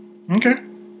opinion. Okay.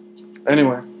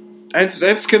 Anyway,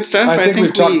 it's good stuff. I think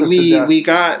we've talked this to death.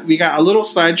 we got a little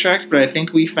sidetracked, but I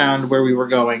think we found where we were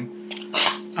going.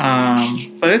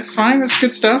 But it's fine. It's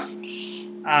good stuff.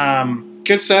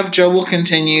 Good stuff. Joe will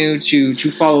continue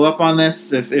to follow up on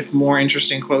this if more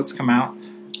interesting quotes come out.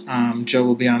 Joe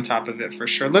will be on top of it for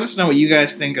sure. Let us know what you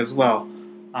guys think as well.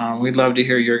 We'd love to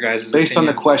hear your guys' Based opinion.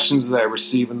 on the questions that I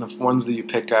receive and the ones that you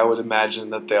pick, I would imagine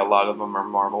that a lot of them are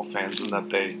Marvel fans and that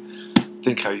they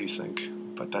think how you think.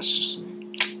 But that's just me.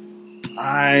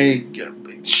 I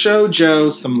show Joe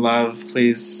some love,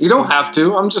 please. You don't have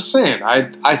to. I'm just saying.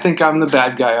 I think I'm the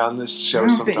bad guy on this show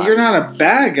sometimes. You're not a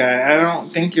bad guy. I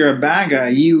don't think you're a bad guy.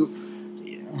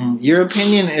 Your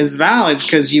opinion is valid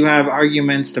because you have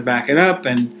arguments to back it up,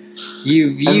 and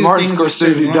you view and Martin things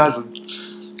Scorsese doesn't.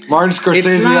 Martin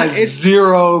Scorsese has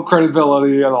zero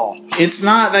credibility at all. It's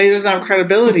not that he doesn't have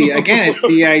credibility. Again, it's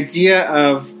the idea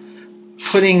of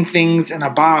putting things in a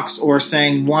box or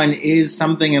saying one is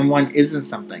something and one isn't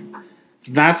something.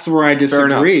 That's where I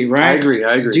disagree, right? I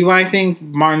agree. Do I think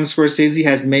Martin Scorsese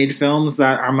has made films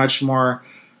that are much more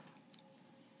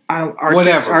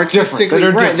artistically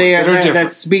right?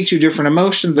 That speak to different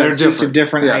emotions, that speak to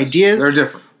different ideas. They're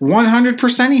different.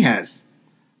 100% he has.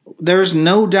 There's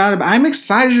no doubt about it. I'm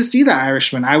excited to see The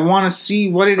Irishman. I want to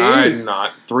see what it is. I'm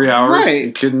not. 3 hours? Right. Are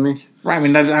you kidding me? Right. I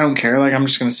mean, I don't care. Like, I'm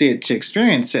just going to see it to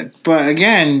experience it. But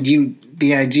again,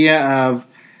 the idea of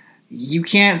you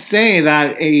can't say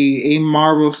that a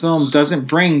Marvel film doesn't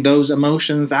bring those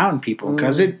emotions out in people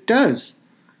because it does.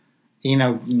 You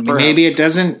know, maybe it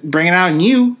doesn't bring it out in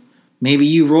you. Maybe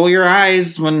you roll your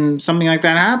eyes when something like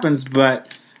that happens,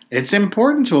 but it's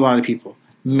important to a lot of people.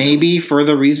 Maybe for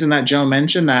the reason that Joe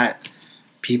mentioned, that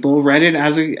people read it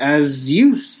as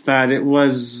youths, that it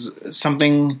was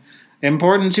something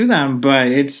important to them. But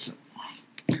it's,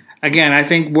 again, I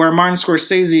think where Martin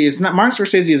Scorsese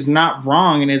is not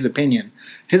wrong in his opinion.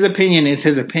 His opinion is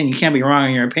his opinion. You can't be wrong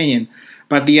in your opinion.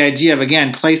 But the idea of,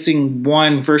 again, placing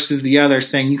one versus the other,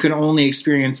 saying you can only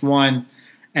experience one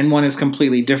and one is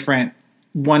completely different.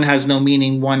 One has no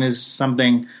meaning. One is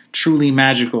something truly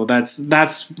magical. That's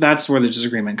where the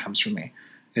disagreement comes from me.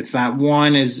 It's that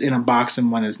one is in a box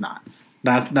and one is not.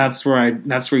 That's where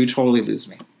you totally lose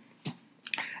me.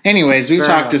 Anyways, we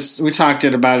talked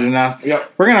about it enough.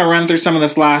 Yep. We're gonna run through some of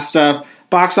this last stuff.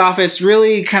 Box office,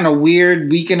 really kind of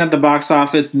weird weekend at the box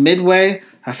office. Midway,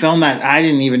 a film that I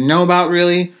didn't even know about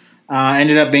really,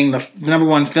 ended up being the number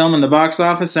one film in the box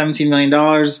office, $17 million.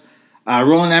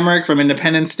 Roland Emmerich from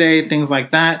Independence Day, things like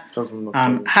that.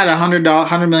 Had a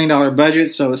 $100 million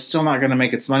budget, so it's still not going to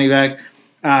make its money back.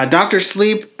 Dr.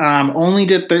 Sleep only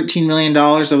did $13 million.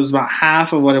 It was about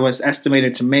half of what it was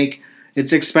estimated to make.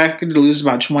 It's expected to lose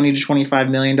about $20 to $25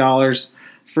 million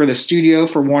for the studio,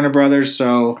 for Warner Brothers.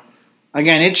 So,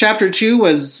 again, It Chapter 2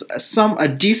 was a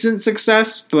decent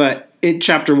success, but It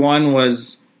Chapter 1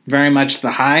 was very much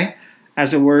the high,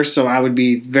 as it were. So I would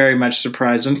be very much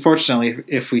surprised, unfortunately,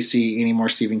 if we see any more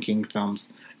Stephen King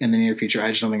films in the near future. I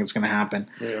just don't think it's going to happen.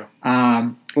 Yeah.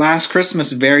 Last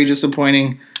Christmas, very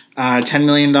disappointing. $10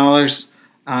 million.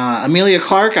 Emilia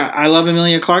Clarke, I love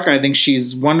Emilia Clarke. I think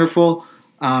she's wonderful.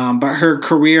 But her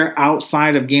career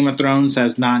outside of Game of Thrones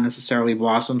has not necessarily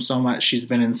blossomed so much. She's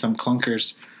been in some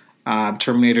clunkers.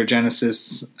 Terminator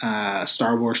Genesis,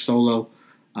 Star Wars Solo,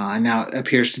 and now it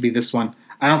appears to be this one.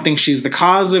 I don't think she's the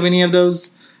cause of any of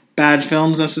those bad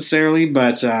films necessarily,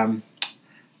 but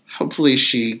hopefully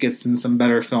she gets in some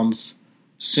better films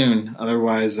soon.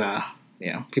 Otherwise,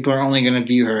 people are only going to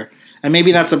view her. And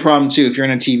maybe that's the problem, too. If you're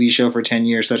in a TV show for 10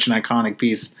 years, such an iconic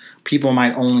piece, people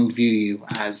might only view you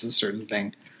as a certain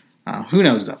thing. Who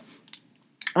knows, though?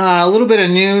 A little bit of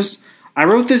news. I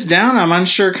wrote this down. I'm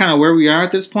unsure kind of where we are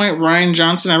at this point. Rian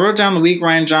Johnson. I wrote down the week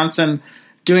Rian Johnson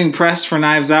doing press for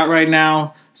Knives Out right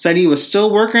now. Said he was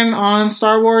still working on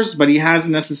Star Wars, but he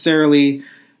hasn't necessarily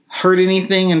heard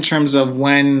anything in terms of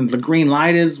when the green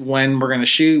light is, when we're going to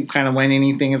shoot, kind of when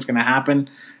anything is going to happen.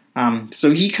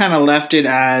 So he kind of left it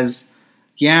as,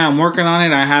 yeah, I'm working on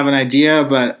it. I have an idea,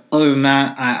 but other than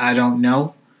that, I don't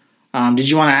know. Did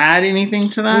you want to add anything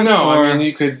to that? No, or? I mean,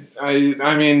 you could.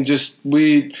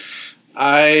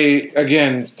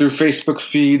 Again, through Facebook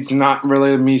feeds, not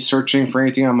really me searching for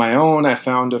anything on my own. I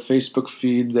found a Facebook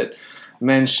feed that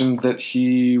mentioned that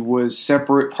he was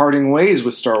parting ways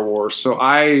with Star Wars. So and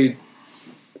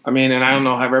I don't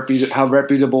know how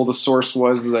reputable the source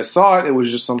was that I saw it. It was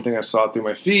just something I saw through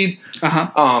my feed.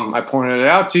 Uh-huh. I pointed it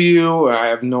out to you. I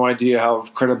have no idea how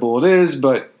credible it is,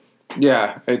 but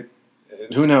yeah,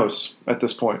 who knows at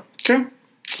this point. Okay.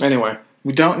 Anyway.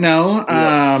 We don't know.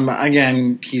 Yeah.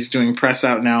 Again, he's doing press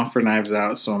out now for Knives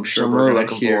Out, so I'm sure we're going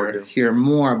to hear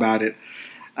more about it.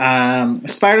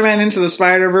 Spider-Man Into the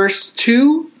Spider-Verse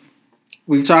 2.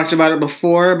 We've talked about it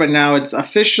before, but now it's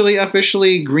officially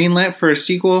greenlit for a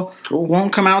sequel. Cool.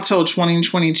 Won't come out till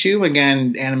 2022.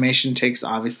 Again, animation takes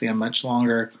obviously a much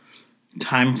longer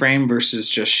time frame versus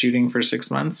just shooting for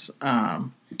 6 months.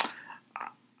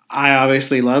 I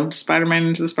obviously loved Spider-Man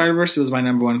Into the Spider-Verse. It was my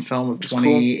number one film of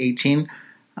 2018.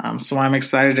 Cool. So I'm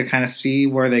excited to kind of see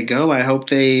where they go.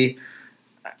 My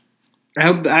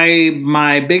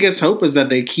biggest hope is that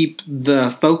they keep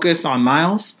the focus on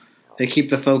Miles. They keep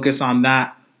the focus on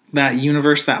that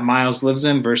universe that Miles lives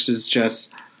in versus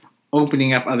just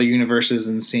opening up other universes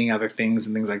and seeing other things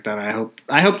and things like that.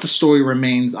 I hope the story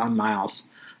remains on Miles.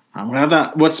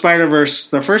 What Spider-Verse,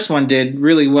 the first one, did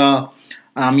really well.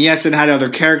 Yes, it had other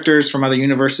characters from other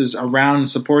universes around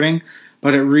supporting,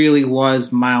 but it really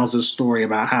was Miles' story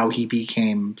about how he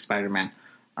became Spider-Man.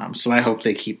 So I hope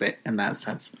they keep it in that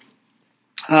sense.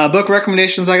 Book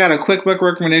recommendations. I got a quick book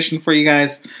recommendation for you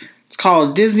guys. It's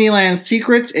called Disneyland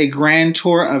Secrets, A Grand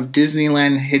Tour of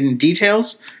Disneyland Hidden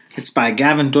Details. It's by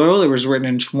Gavin Doyle. It was written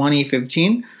in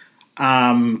 2015.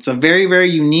 It's a very, very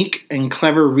unique and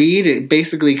clever read. It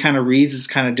basically kind of reads as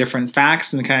kind of different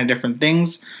facts and kind of different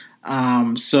things.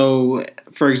 So,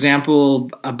 for example,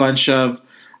 a bunch of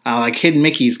like hidden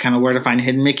Mickeys, kind of where to find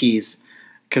hidden Mickeys,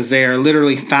 because there are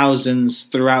literally thousands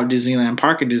throughout Disneyland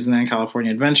Park at Disneyland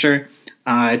California Adventure.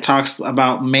 It talks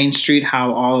about Main Street,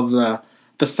 how all of the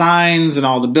signs and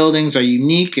all the buildings are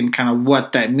unique and kind of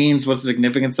what that means, what's the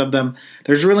significance of them.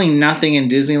 There's really nothing in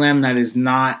Disneyland that is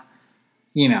not,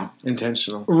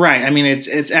 intentional. Right. I mean,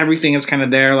 it's everything is kind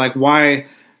of there. Like why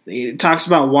it talks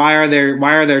about why are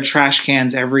there trash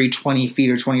cans every 20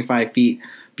 feet or 25 feet?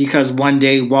 Because one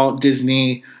day Walt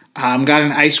Disney got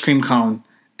an ice cream cone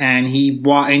and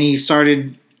he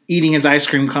started eating his ice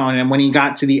cream cone, and when he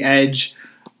got to the edge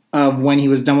of when he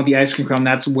was done with the ice cream cone,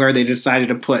 that's where they decided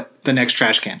to put the next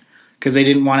trash can, because they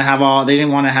didn't want to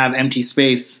have empty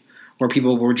space where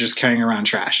people were just carrying around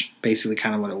trash. Basically,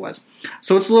 kind of what it was.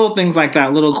 So it's little things like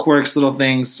that, little quirks, little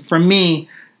things. For me,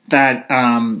 that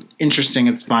interesting.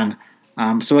 It's fun.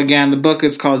 So again, the book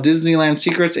is called Disneyland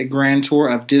Secrets: A Grand Tour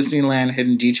of Disneyland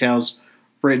Hidden Details,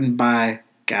 written by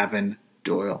Gavin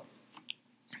Doyle.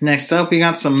 Next up, we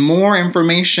got some more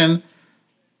information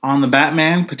on the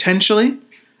Batman, potentially.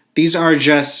 These are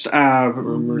just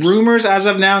rumors as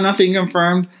of now, nothing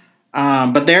confirmed.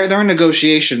 But they're in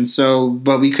negotiations,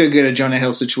 but we could get a Jonah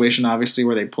Hill situation, obviously,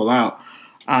 where they pull out.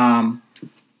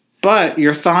 But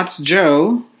your thoughts,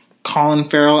 Joe? Colin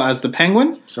Farrell as the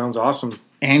Penguin. Sounds awesome.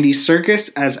 Andy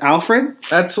Serkis as Alfred.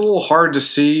 That's a little hard to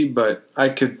see, but I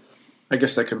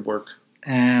guess that could work.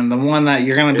 And the one that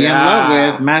you're going to be in love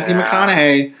with, Matthew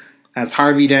McConaughey as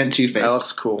Harvey Dent Two-Face. That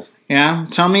looks cool. Yeah?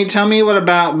 Tell me what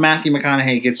about Matthew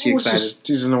McConaughey gets you excited.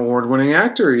 He's an award-winning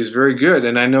actor. He's very good.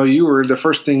 And I know the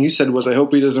first thing you said was, I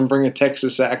hope he doesn't bring a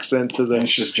Texas accent to the... I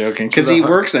was just joking. Because he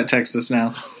works at Texas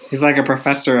now. He's like a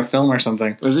professor of film or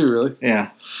something. Is he really? Yeah.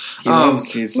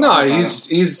 He's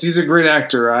a great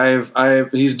actor.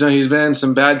 He's been in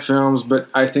some bad films, but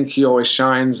I think he always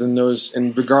shines in those,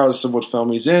 and regardless of what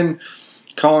film he's in.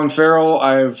 Colin Farrell,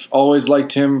 I've always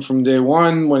liked him from day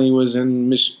one when he was in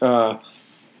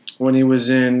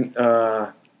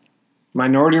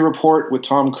Minority Report with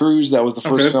Tom Cruise. That was the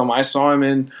first film I saw him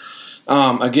in.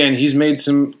 Again, he's made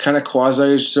some kind of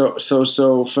quasi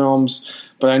so films,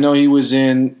 but I know he was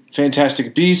in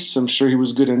Fantastic Beasts. I'm sure he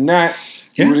was good in that.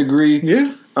 You would agree?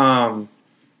 Yeah.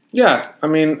 Yeah. I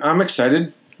mean, I'm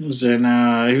excited. He was in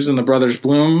The Brothers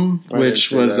Bloom,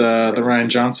 which was the Rian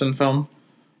Johnson film.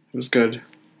 It was good.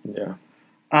 Yeah.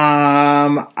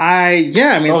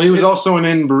 He was also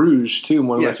in Bruges too,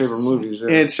 one of my favorite movies.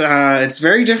 Yeah. It's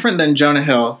very different than Jonah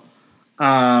Hill,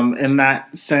 in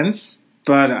that sense.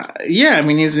 But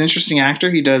he's an interesting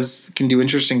actor. He can do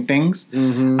interesting things.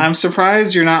 Mm-hmm. I'm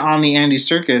surprised you're not on the Andy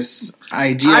Serkis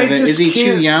idea of it. Is he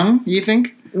too young, you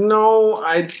think? No,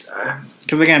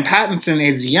 because again, Pattinson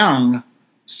is young,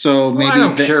 so maybe I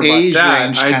don't the care age about that.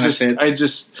 range kind of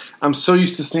fits. I'm so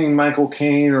used to seeing Michael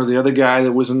Caine or the other guy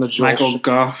that was in the Michael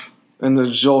Gough in the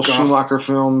Joel Schumacher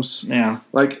films. Yeah,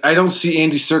 like I don't see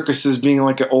Andy Serkis as being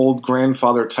like an old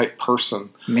grandfather type person.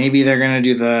 Maybe they're gonna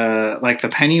do the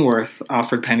Pennyworth,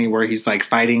 Alfred Pennyworth, where he's like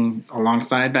fighting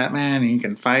alongside Batman and he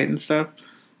can fight and stuff,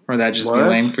 or that just be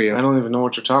lame for you. I don't even know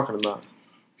what you're talking about.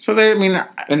 So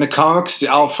in the comics,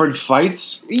 Alfred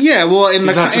fights. Yeah, well, he's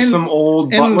not just some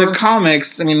old butler. In the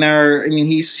comics,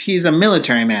 he's a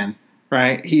military man,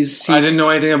 right? I didn't know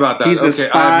anything about that. He's a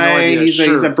spy. I have no idea.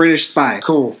 He's a British spy.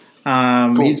 Cool.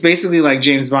 He's basically like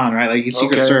James Bond, right? Like he's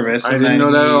Secret Service. I didn't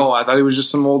know that at all. I thought he was just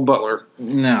some old butler.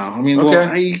 No,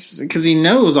 because he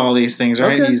knows all these things,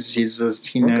 right? Okay.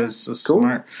 He knows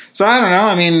smart. So I don't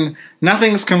know.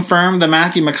 Nothing's confirmed. The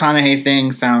Matthew McConaughey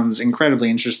thing sounds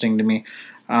incredibly interesting to me.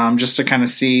 Just to kind of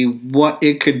see what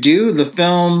it could do. The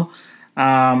film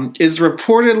is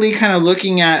reportedly kind of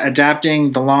looking at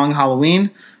adapting The Long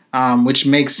Halloween, which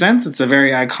makes sense. It's a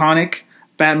very iconic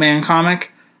Batman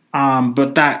comic,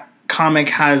 but that comic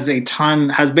has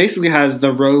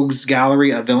the rogues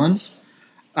gallery of villains,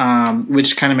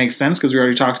 which kind of makes sense because we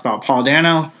already talked about Paul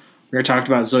Dano, we already talked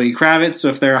about Zoe Kravitz. So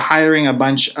if they're hiring a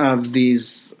bunch of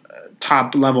these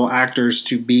top level actors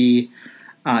to be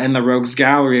in the Rogues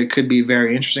Gallery, it could be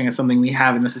very interesting. It's something we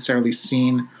haven't necessarily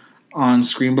seen on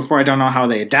screen before. I don't know how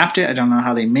they adapt it. I don't know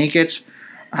how they make it.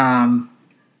 I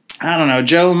don't know.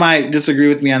 Joe might disagree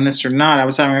with me on this or not. I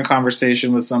was having a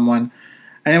conversation with someone,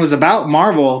 and it was about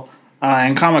Marvel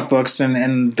and comic books,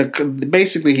 and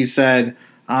basically he said,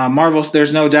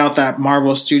 there's no doubt that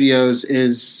Marvel Studios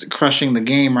is crushing the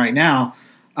game right now,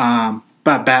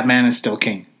 but Batman is still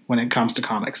king when it comes to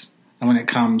comics and when it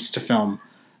comes to film.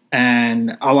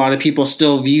 And a lot of people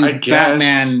still view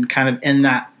Batman kind of in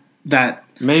that.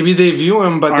 Maybe they view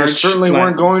him, but they certainly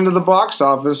weren't going to the box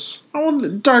office. Oh, the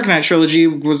Dark Knight trilogy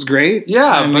was great.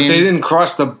 Yeah, but they didn't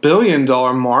cross the $1 billion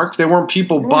mark. They weren't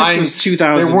people buying. This was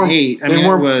 2008.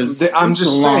 I'm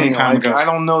just saying. I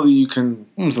don't know that you can.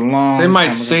 It was a long. They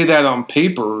might say that on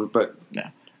paper, but. Yeah.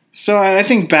 So I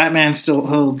think Batman still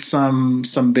holds some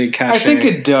big cachet. I think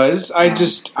it does. I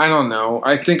don't know.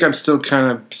 I think I'm still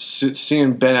kind of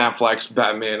seeing Ben Affleck's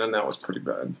Batman, and that was pretty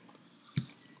bad.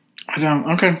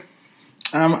 Okay.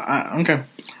 Okay.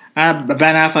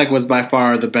 Ben Affleck was by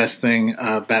far the best thing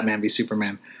of Batman v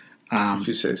Superman. If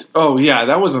he says, "Oh yeah,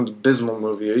 that was an abysmal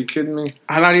movie." Are you kidding me?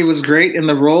 I thought he was great in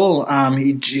the role.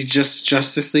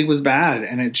 Justice League was bad,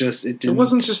 and it didn't. It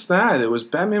wasn't just that. It was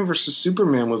Batman versus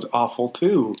Superman was awful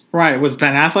too. Right? Was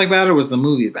Ben Affleck bad, or was the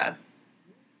movie bad?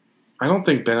 I don't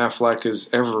think Ben Affleck is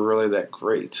ever really that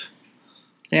great.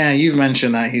 Yeah, you've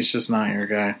mentioned that he's just not your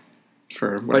guy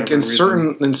for whatever Like in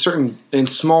reason. in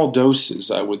small doses,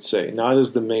 I would say, not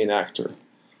as the main actor.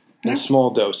 In Yeah. small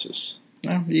doses.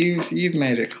 No, you've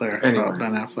made it clear Anyway. about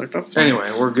Ben Affleck. That's fine.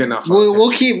 Anyway, we're getting off.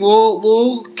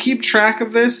 We'll keep track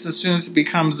of this as soon as it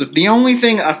becomes the only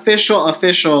thing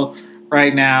official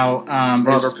right now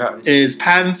Robert Pattinson. is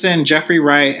Pattinson, Jeffrey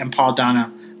Wright, and Paul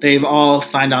Dano. They've all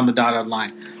signed on the dotted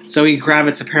line. Zoe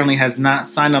Kravitz apparently has not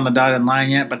signed on the dotted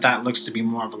line yet, but that looks to be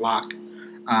more of a lock.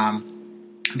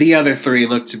 The other three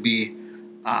look to be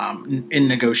in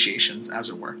negotiations, as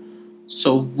it were.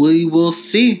 So we will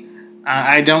see.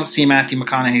 I don't see Matthew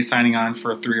McConaughey signing on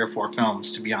for 3 or 4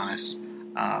 films, to be honest.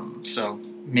 So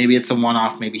maybe it's a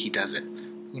one-off. Maybe he does it.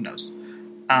 Who knows?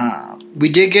 We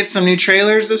did get some new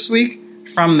trailers this week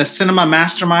from the cinema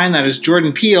mastermind that is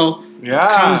Jordan Peele.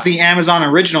 Comes the Amazon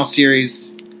original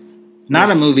series, not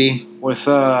a movie. With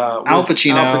Al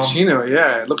Pacino. Al Pacino,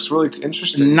 yeah. It looks really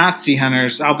interesting. Nazi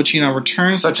Hunters. Al Pacino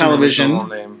returns Such to television. an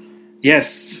original name.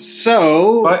 Yes.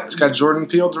 So, But it's got Jordan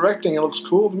Peele directing. It looks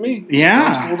cool to me.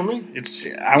 Yeah. Sounds cool to me.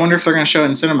 I wonder if they're going to show it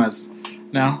in cinemas.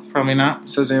 No, probably not. It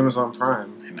says Amazon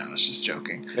Prime. I know, it's just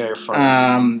joking. Yeah, you're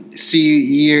funny. So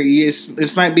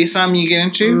this might be something you get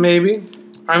into. Maybe.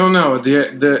 I don't know.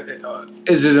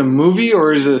 Is it a movie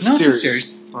or is it a series? It's a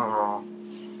series. Oh,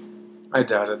 I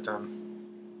doubt it then.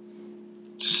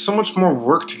 It's just so much more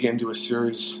work to get into a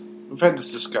series. We've had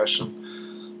this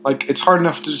discussion. Like, it's hard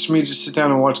enough to just sit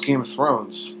down and watch Game of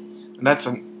Thrones. And that's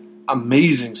an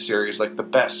amazing series, like the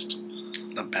best.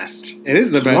 The best. It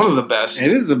is the It's best. one of the best. It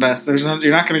is the best. You're not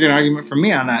going to get an argument from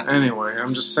me on that. Anyway,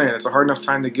 I'm just saying, it's a hard enough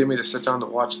time to get me to sit down to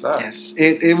watch that. Yes,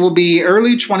 it will be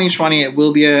early 2020. It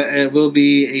will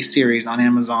be a series on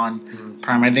Amazon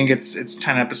Prime. I think it's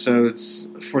 10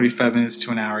 episodes, 45 minutes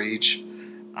to an hour each.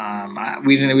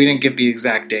 We didn't get the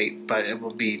exact date, but it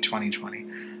will be 2020.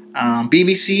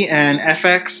 BBC and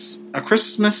FX, A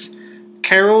Christmas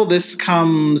Carol. This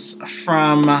comes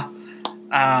from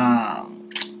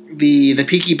the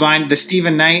the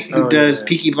Stephen Knight who does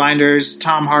Peaky Blinders.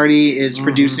 Tom Hardy is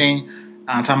producing.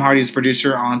 Tom Hardy is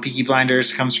producer on Peaky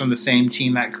Blinders. Comes from the same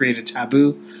team that created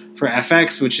Taboo for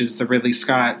FX, which is the Ridley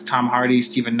Scott, Tom Hardy,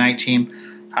 Stephen Knight team.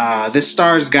 This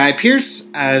stars Guy Pearce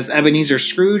as Ebenezer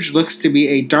Scrooge. Looks to be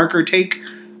a darker take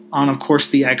on, of course,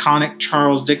 the iconic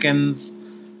Charles Dickens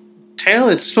tale.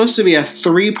 It's supposed to be a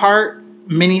 3-part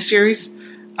miniseries.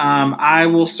 I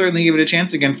will certainly give it a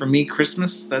chance. Again, for me,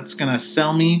 Christmas, that's going to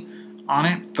sell me on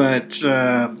it. But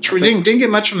didn't get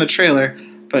much from the trailer.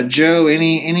 But Joe,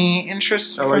 any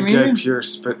interest I from like you? Guy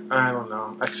Pearce, but I don't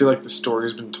know. I feel like the story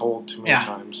has been told too many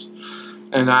times.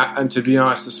 And to be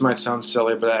honest, this might sound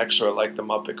silly, but I actually like the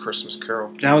Muppet Christmas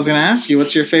Carol. I was going to ask you,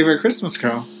 what's your favorite Christmas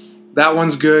Carol? That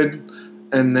one's good.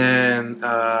 And then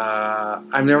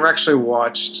I've never actually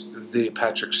watched the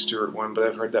Patrick Stewart one, but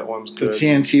I've heard that one's good. The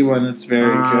TNT one, that's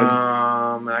very good.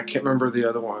 And I can't remember the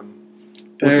other one.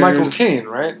 With Michael Caine,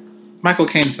 right? Michael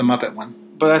Caine's the Muppet one.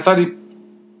 But I thought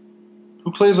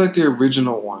who plays like the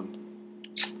original one?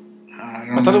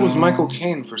 I thought it was Michael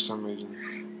Caine for some reason.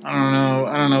 I don't know.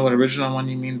 I don't know what original one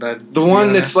you mean, but the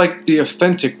one that's like the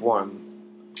authentic one.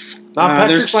 Not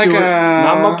Patrick Stewart,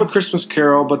 not Muppet Christmas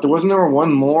Carol, but wasn't there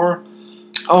one more?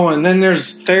 Oh, and then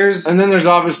there's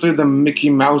obviously the Mickey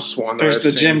Mouse one. There's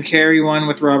the Jim Carrey one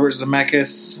with Robert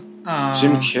Zemeckis.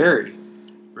 Jim Carrey,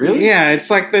 really? Yeah, it's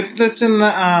like that's in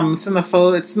the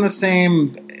it's in the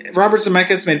same. Robert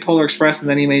Zemeckis made Polar Express, and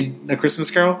then he made The Christmas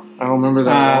Carol. I don't remember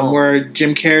that at all. Where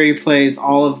Jim Carrey plays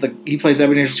he plays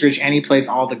Ebenezer Scrooge, and he plays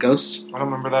all the ghosts. I don't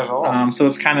remember that at all. So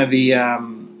it's kind of the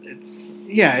it's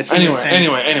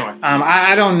anyway.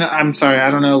 I don't know. I'm sorry, I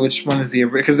don't know which one is the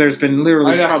because there's been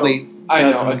literally probably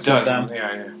dozens of them.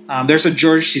 Yeah. There's a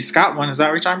George C. Scott one. Is that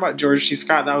what you're talking about? George C.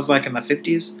 Scott. That was like in the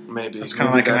 50s. Maybe it's kind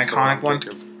of like an iconic one.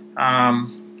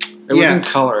 It was in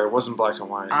color. It wasn't black and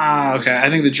white. Okay. I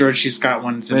think the George C. Scott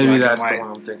one's in maybe black that's and white. the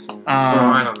one I'm thinking.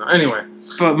 I don't know. Anyway,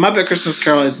 but Muppet Christmas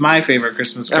Carol is my favorite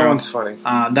Christmas Carol. That one's funny.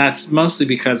 That's mostly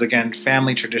because, again,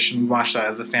 family tradition. We watch that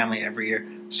as a family every year.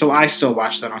 So I still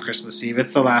watch that on Christmas Eve.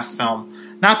 It's the last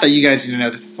film. Not that you guys need to know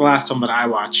this. It's the last film that I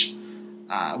watch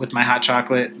with my hot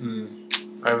chocolate and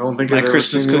I don't think my I've ever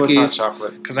Christmas seen you with cookies. hot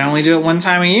chocolate. Because I only do it one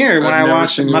time a year when I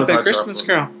watch Muppet Christmas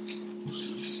chocolate. Carol.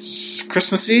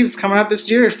 Christmas Eve's coming up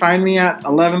this year. Find me at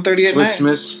 11:30 at night. Swiss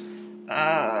Miss.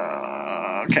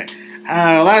 Okay.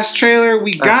 Last trailer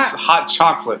we That's got. hot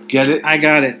chocolate. Get it? I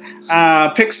got it.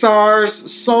 Pixar's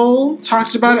Soul.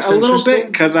 Talked about it a little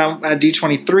bit because I'm at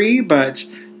D23, but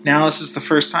now this is the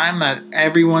first time that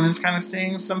everyone is kind of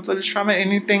seeing some footage from it.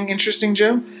 Anything interesting,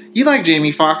 Joe? You like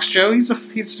Jamie Foxx, Joe?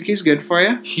 He's good for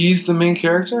you. He's the main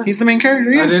character? He's the main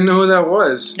character, yeah. I didn't know who that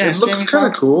was. Yeah, it looks Jamie kind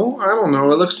of Foxx. cool. I don't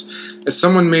know. It looks... If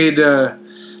someone made...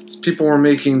 people were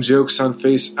making jokes on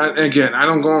Again, I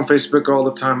don't go on Facebook all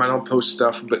the time. I don't post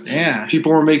stuff. But Yeah.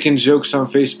 people were making jokes on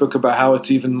Facebook about how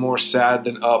it's even more sad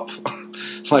than Up.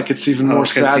 Like it's even more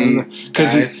sad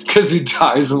because he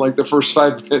dies in like the first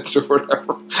 5 minutes or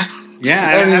whatever.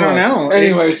 Yeah, Anyway, I don't know.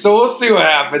 Anyway, so we'll see what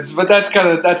happens, but that's kind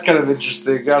of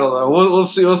interesting. I don't know. We'll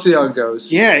see how it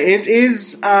goes. Yeah, it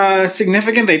is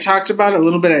significant. They talked about it a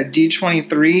little bit at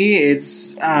D23.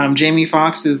 It's Jamie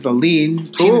Foxx is the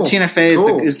lead. Cool. Tina Fey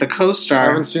is the co-star. I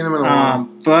haven't seen him in a while.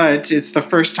 But it's the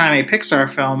first time a Pixar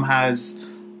film has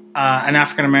an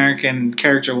African American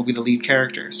character will be the lead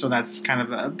character. So that's kind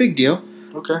of a big deal.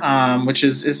 Okay. Which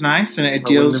is nice, and it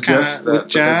deals kind of with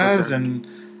jazz and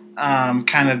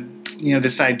kind of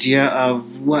this idea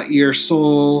of what your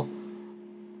soul.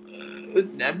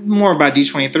 More about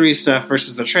D23 stuff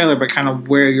versus the trailer, but kind of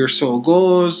where your soul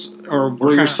goes, or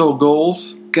where your soul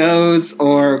goes,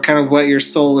 or kind of what your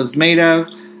soul is made of.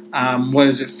 What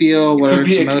does it feel? What are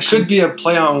its emotions? It could be a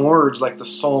play on words, like the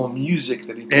soul music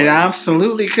that he plays. It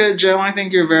absolutely could, Joe. I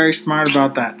think you're very smart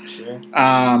about that.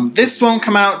 This won't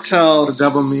come out till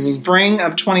spring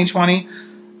of 2020.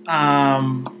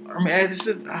 I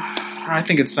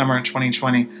think it's summer in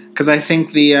 2020 because I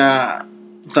think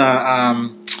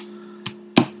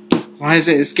why is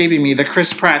it escaping me? The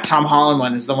Chris Pratt, Tom Holland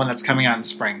one is the one that's coming out in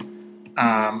spring.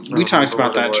 We talked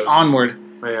about that. Onward.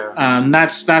 Yeah.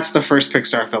 That's the first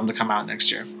Pixar film to come out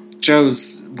next year.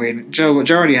 Joe's waiting. Joe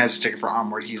already has a ticket for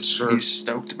Onward. He's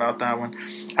stoked about that one.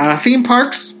 Theme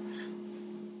parks.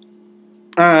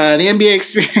 The NBA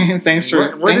experience. Thanks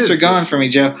for going for me,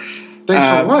 Joe. Thanks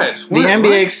for what? The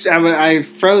NBA. I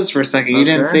froze for a second. You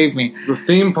didn't save me. The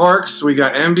theme parks. We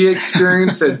got NBA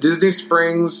experience at Disney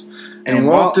Springs and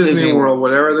Walt Disney World,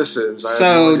 whatever this is.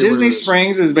 So Disney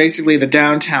Springs is basically the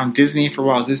downtown Disney for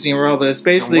Walt Disney World, but it's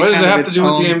basically what does it have to do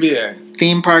with the NBA?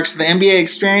 Theme parks. The NBA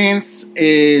experience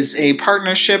is a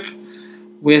partnership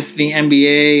with the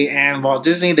NBA and Walt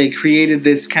Disney. They created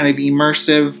this kind of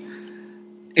immersive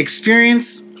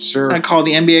experience. Sure. Called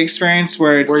the NBA experience,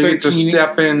 where it's you get to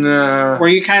step in. Where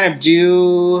you kind of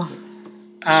do.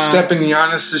 Step in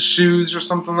Giannis's shoes or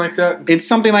something like that? It's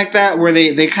something like that where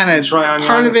they kind of... Try on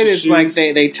part of it is shoes. like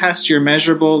they test your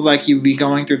measurables like you'd be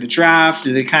going through the draft.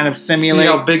 They kind of simulate...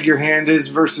 See how big your hand is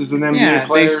versus an NBA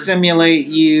player? They simulate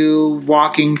you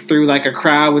walking through like a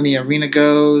crowd when the arena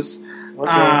goes.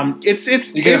 Okay.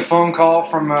 You get a phone call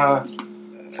from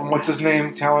what's his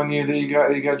name telling you that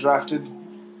you got drafted?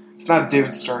 It's not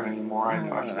David Stern anymore. I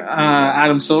know. I forget.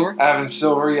 Adam Silver? Adam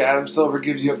Silver. Yeah, Adam Silver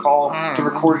gives you a call. It's a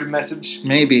recorded message.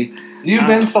 Maybe. You've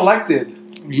been selected.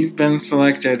 You've been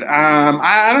selected.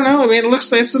 I don't know. I mean, it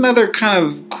looks like it's another kind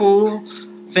of cool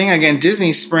thing. Again,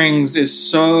 Disney Springs is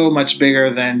so much bigger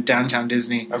than downtown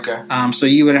Disney. Okay. So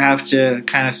you would have to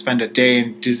kind of spend a day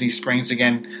in Disney Springs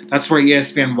again. That's where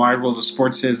ESPN Wide World of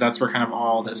Sports is. That's where kind of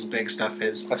all this big stuff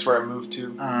is. That's where I moved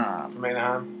to from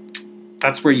Anaheim.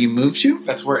 That's where you moved to?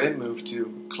 That's where it moved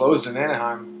to. Closed in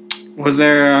Anaheim. Was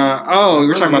there... you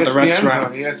were talking about the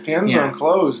restaurant. ESPN Zone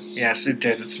closed. Yes, it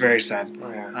did. It's very sad.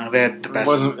 Oh, yeah. They had the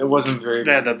best... It wasn't very...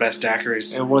 They had the best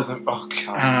daiquiris. It wasn't... Oh,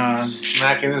 God.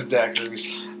 Smacking his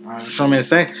daiquiris. That's what I'm going to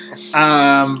say.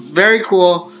 Very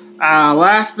cool.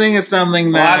 Last thing is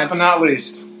something that... Last but not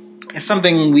least. It's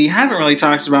something we haven't really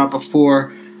talked about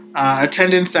before.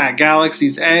 Attendance at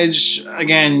Galaxy's Edge.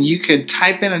 Again, you could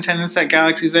type in attendance at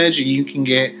Galaxy's Edge and you can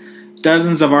get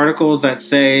dozens of articles that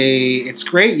say it's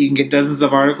great. You can get dozens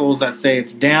of articles that say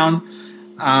it's down.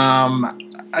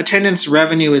 Attendance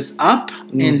revenue is up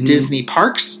in Disney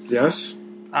parks. Yes.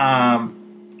 But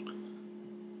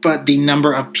the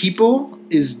number of people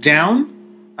is down,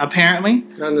 apparently.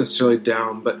 Not necessarily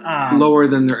down, but lower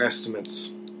than their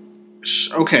estimates.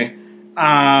 Okay.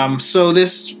 So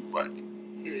this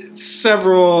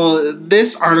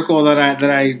article that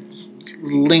I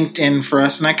linked in for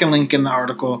us, and I can link in the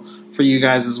article for you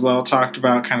guys as well, talked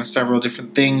about kind of several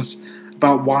different things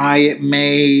about why it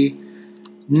may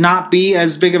not be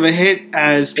as big of a hit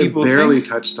as people think. It barely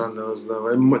touched on those, though.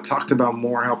 It talked about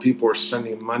more how people are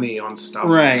spending money on stuff.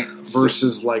 Right.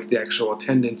 Versus, like, the actual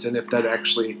attendance, and if that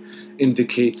actually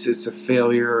indicates it's a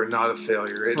failure or not a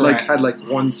failure. It, had,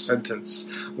 one sentence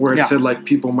where it said,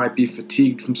 people might be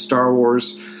fatigued from Star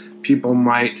Wars. People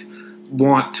might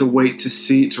want to wait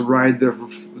to ride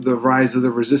the Rise of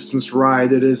the Resistance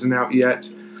ride that isn't out yet.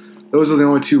 Those are the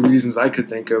only two reasons I could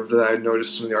think of that I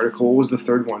noticed from the article. What was the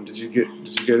third one? Did you get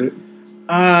it?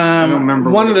 don't remember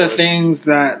One what of it the was. things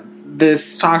that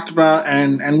this talked about,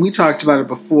 and we talked about it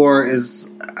before,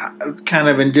 is kind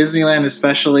of in Disneyland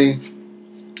especially,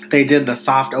 they did the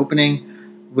soft opening,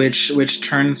 which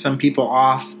turned some people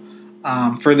off.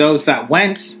 For those that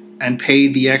went and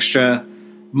paid the extra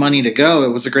money to go, it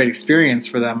was a great experience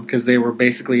for them because they were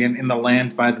basically in the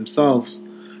land by themselves.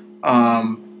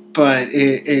 But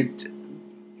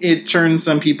it turned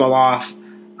some people off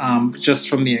just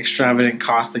from the extravagant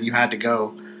cost that you had to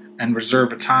go and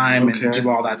reserve a time and do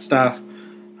all that stuff.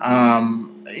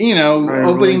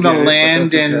 Opening the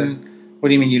land and what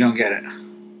do you mean you don't get it?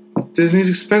 Disney's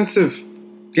expensive.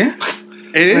 Yeah,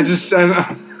 it is.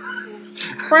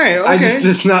 Right. Okay.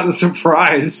 It's not a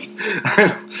surprise.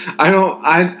 I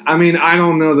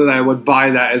don't know that I would buy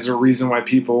that as a reason why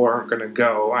people aren't going to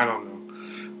go. I don't know.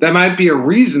 That might be a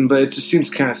reason, but it just seems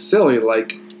kind of silly.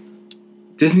 Like,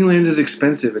 Disneyland is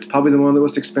expensive. It's probably one of the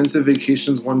most expensive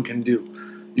vacations one can do.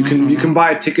 You can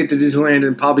buy a ticket to Disneyland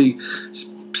and probably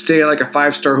stay at like a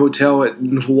 5-star hotel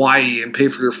in Hawaii and pay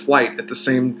for your flight at the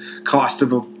same cost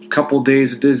of a couple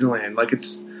days at Disneyland. Like,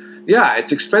 it's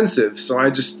expensive. So I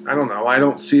don't know. I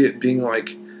don't see it being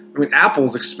like,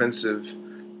 Apple's expensive.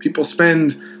 People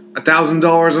spend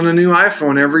 $1,000 on a new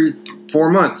iPhone every 4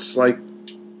 months. Like,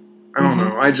 I don't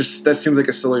know. That seems like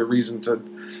a silly reason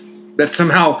that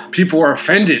somehow people are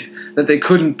offended that they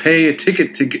couldn't pay a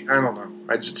ticket to get, I don't know.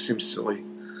 It just seems silly.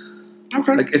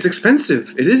 Okay. Like, it's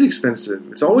expensive. It is expensive.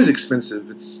 It's always expensive.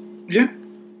 Yeah.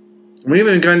 We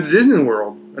haven't even gone to Disney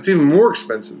World. That's even more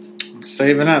expensive. I'm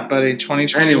saving up, buddy.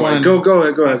 2021. Anyway, go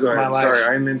ahead. That's my life. Sorry, I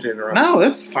didn't mean to interrupt. No,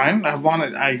 that's fine.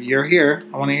 You're here.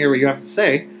 I want to hear what you have to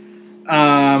say.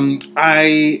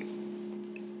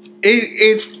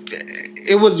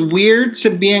 It was weird to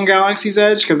be in Galaxy's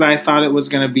Edge because I thought it was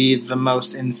going to be the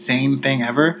most insane thing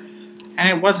ever, and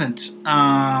it wasn't.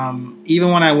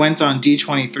 Even when I went on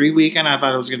D23 weekend, I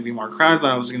thought it was going to be more crowded. I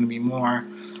thought it was going to be more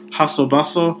hustle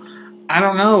bustle. I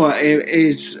don't know.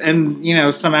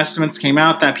 Some estimates came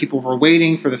out that people were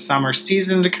waiting for the summer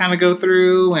season to kind of go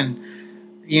through, and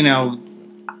I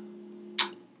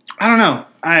don't know.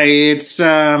 I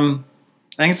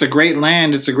think it's a great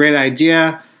land. It's a great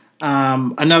idea.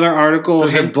 Another article.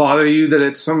 Does it bother you that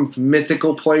it's some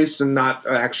mythical place and not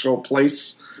an actual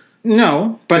place?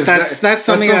 No, but that's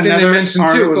something they mentioned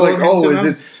too. It was like,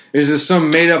 is it some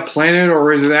made up planet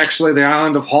or is it actually the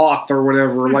island of Hoth or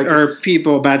whatever? Like, or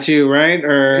people Batu, right?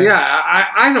 Or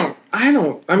I don't.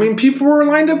 I mean, people were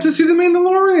lined up to see the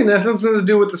Mandalorian. It has nothing to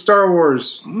do with the Star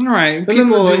Wars. Right.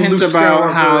 People hint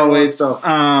about how it's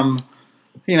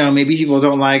maybe people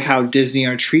don't like how Disney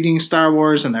are treating Star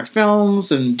Wars in their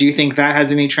films, and do you think that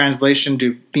has any translation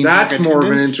to theme park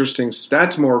attendance?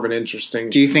 That's more of an interesting.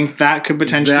 Do you think that could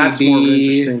potentially be more of an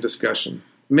interesting discussion?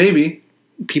 Maybe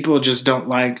people just don't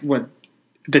like what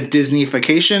the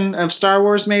Disneyfication of Star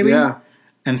Wars, maybe. Yeah,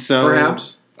 and so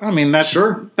perhaps.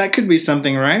 That could be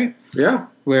something, right? Yeah,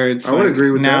 where it's I would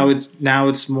agree with that. Now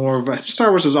it's more of a Star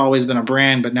Wars has always been a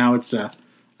brand, but now it's a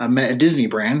Disney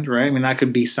brand, right? That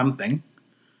could be something.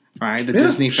 Right, the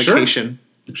Disneyfication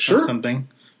of something.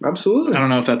 Absolutely. I don't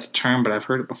know if that's a term, but I've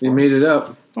heard it before. You made it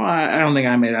up. Well, I don't think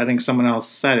I made it. I think someone else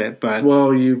said it. But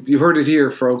you heard it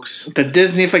here, folks. The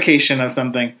Disneyfication of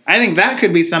something. I think that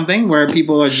could be something where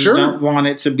people don't want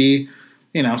it to be,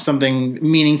 something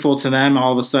meaningful to them.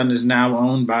 All of a sudden, is now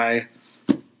owned by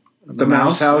the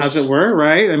mouse, as it were.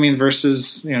 Right.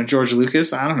 Versus George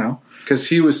Lucas. I don't know. Because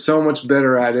he was so much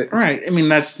better at it. Right.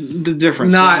 That's the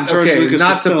difference. George Lucas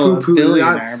not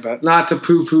to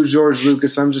poo-poo George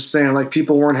Lucas. I'm just saying, like,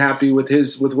 people weren't happy with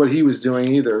what he was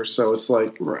doing either. So it's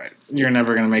like, right, you're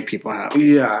never going to make people happy.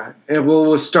 Yeah.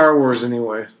 With Star Wars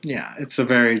anyway. Yeah, it's a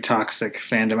very toxic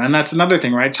fandom, and that's another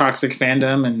thing, right? Toxic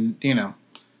fandom, and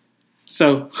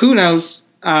So who knows?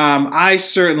 I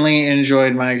certainly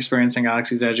enjoyed my experience in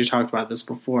Galaxy's Edge. You talked about this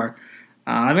before.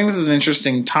 I think this is an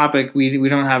interesting topic. We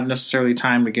don't have necessarily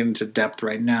time to get into depth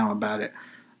right now about it.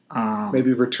 Maybe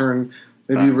the Return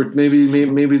of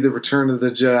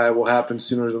the Jedi will happen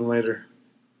sooner than later.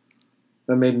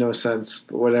 That made no sense,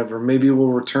 but whatever. Maybe we'll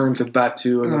return to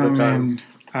Batu another time.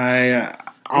 By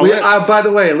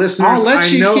the way, listeners, I'll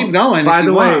let you keep going. By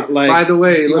the way,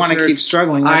 if you want to keep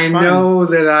struggling, that's fine. I know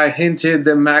that I hinted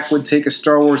that Mac would take a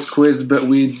Star Wars quiz, but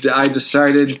I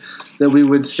decided that we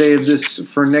would save this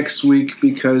for next week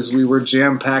because we were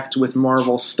jam-packed with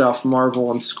Marvel stuff,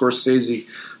 Marvel and Scorsese,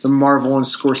 the Marvel and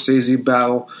Scorsese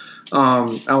battle.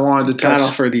 I wanted to touch... Battle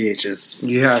for the ages.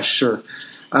 Yeah, sure.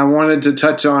 I wanted to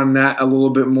touch on that a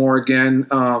little bit more again.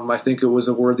 I think it was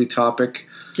a worthy topic.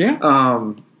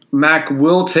 Yeah. Mac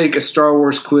will take a Star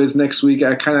Wars quiz next week.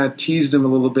 I kind of teased him a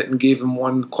little bit and gave him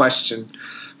one question.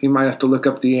 He might have to look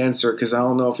up the answer because I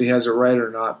don't know if he has it right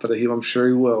or not, but I'm sure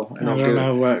he will. I don't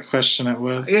know what question it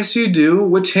was. Yes, you do.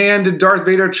 Which hand did Darth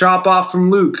Vader chop off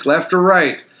from Luke, left or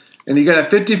right? And you got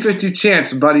a 50-50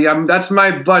 chance, buddy. That's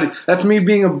my buddy. That's me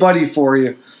being a buddy for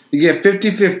you. You get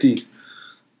 50-50.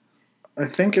 I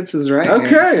think it's his right. Okay,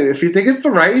 hand. if you think it's the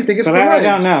right, you think it's but the right. I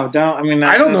don't know.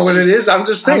 I don't know what it is. I'm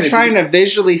just saying. I'm trying to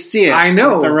visually see it. I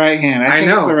know with the right hand. I think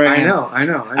it's the right hand. I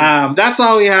know. That's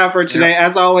all we have for today. Yeah.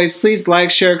 As always, please like,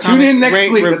 share, comment, tune in next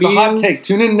rate, week. review. That's a hot take.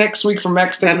 Tune in next week for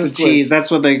Max taking That's his a tease. quiz. That's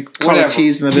what they call a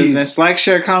tease in the business. Like,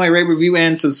 share, comment, rate, review,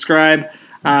 and subscribe.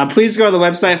 Please go to the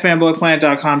website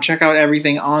fanboyplanet.com. Check out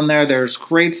everything on there. There's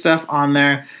great stuff on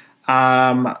there.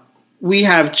 We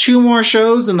have 2 more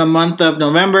shows in the month of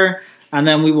November. And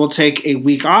then we will take a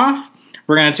week off.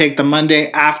 We're going to take the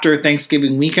Monday after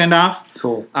Thanksgiving weekend off.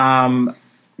 Cool.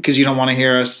 Because you don't want to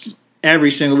hear us every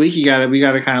single week. We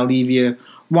got to kind of leave you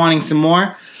wanting some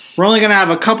more. We're only going to have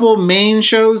a couple main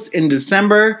shows in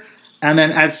December. And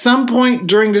then at some point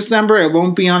during December, it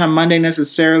won't be on a Monday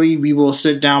necessarily. We will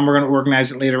sit down. We're going to organize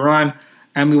it later on.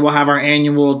 And we will have our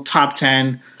annual top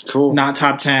 10. Cool. Not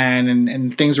top 10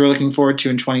 and things we're looking forward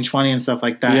to in 2020 and stuff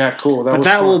like that. Yeah, cool. That was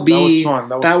fun.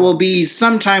 That will be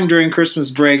sometime during Christmas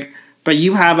break. But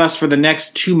you have us for the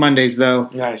next 2 Mondays, though.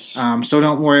 Nice. So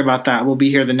don't worry about that. We'll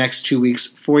be here the next 2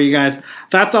 weeks for you guys.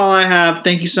 That's all I have.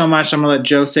 Thank you so much. I'm going to let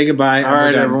Joe say goodbye. All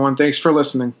right, everyone. Thanks for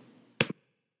listening.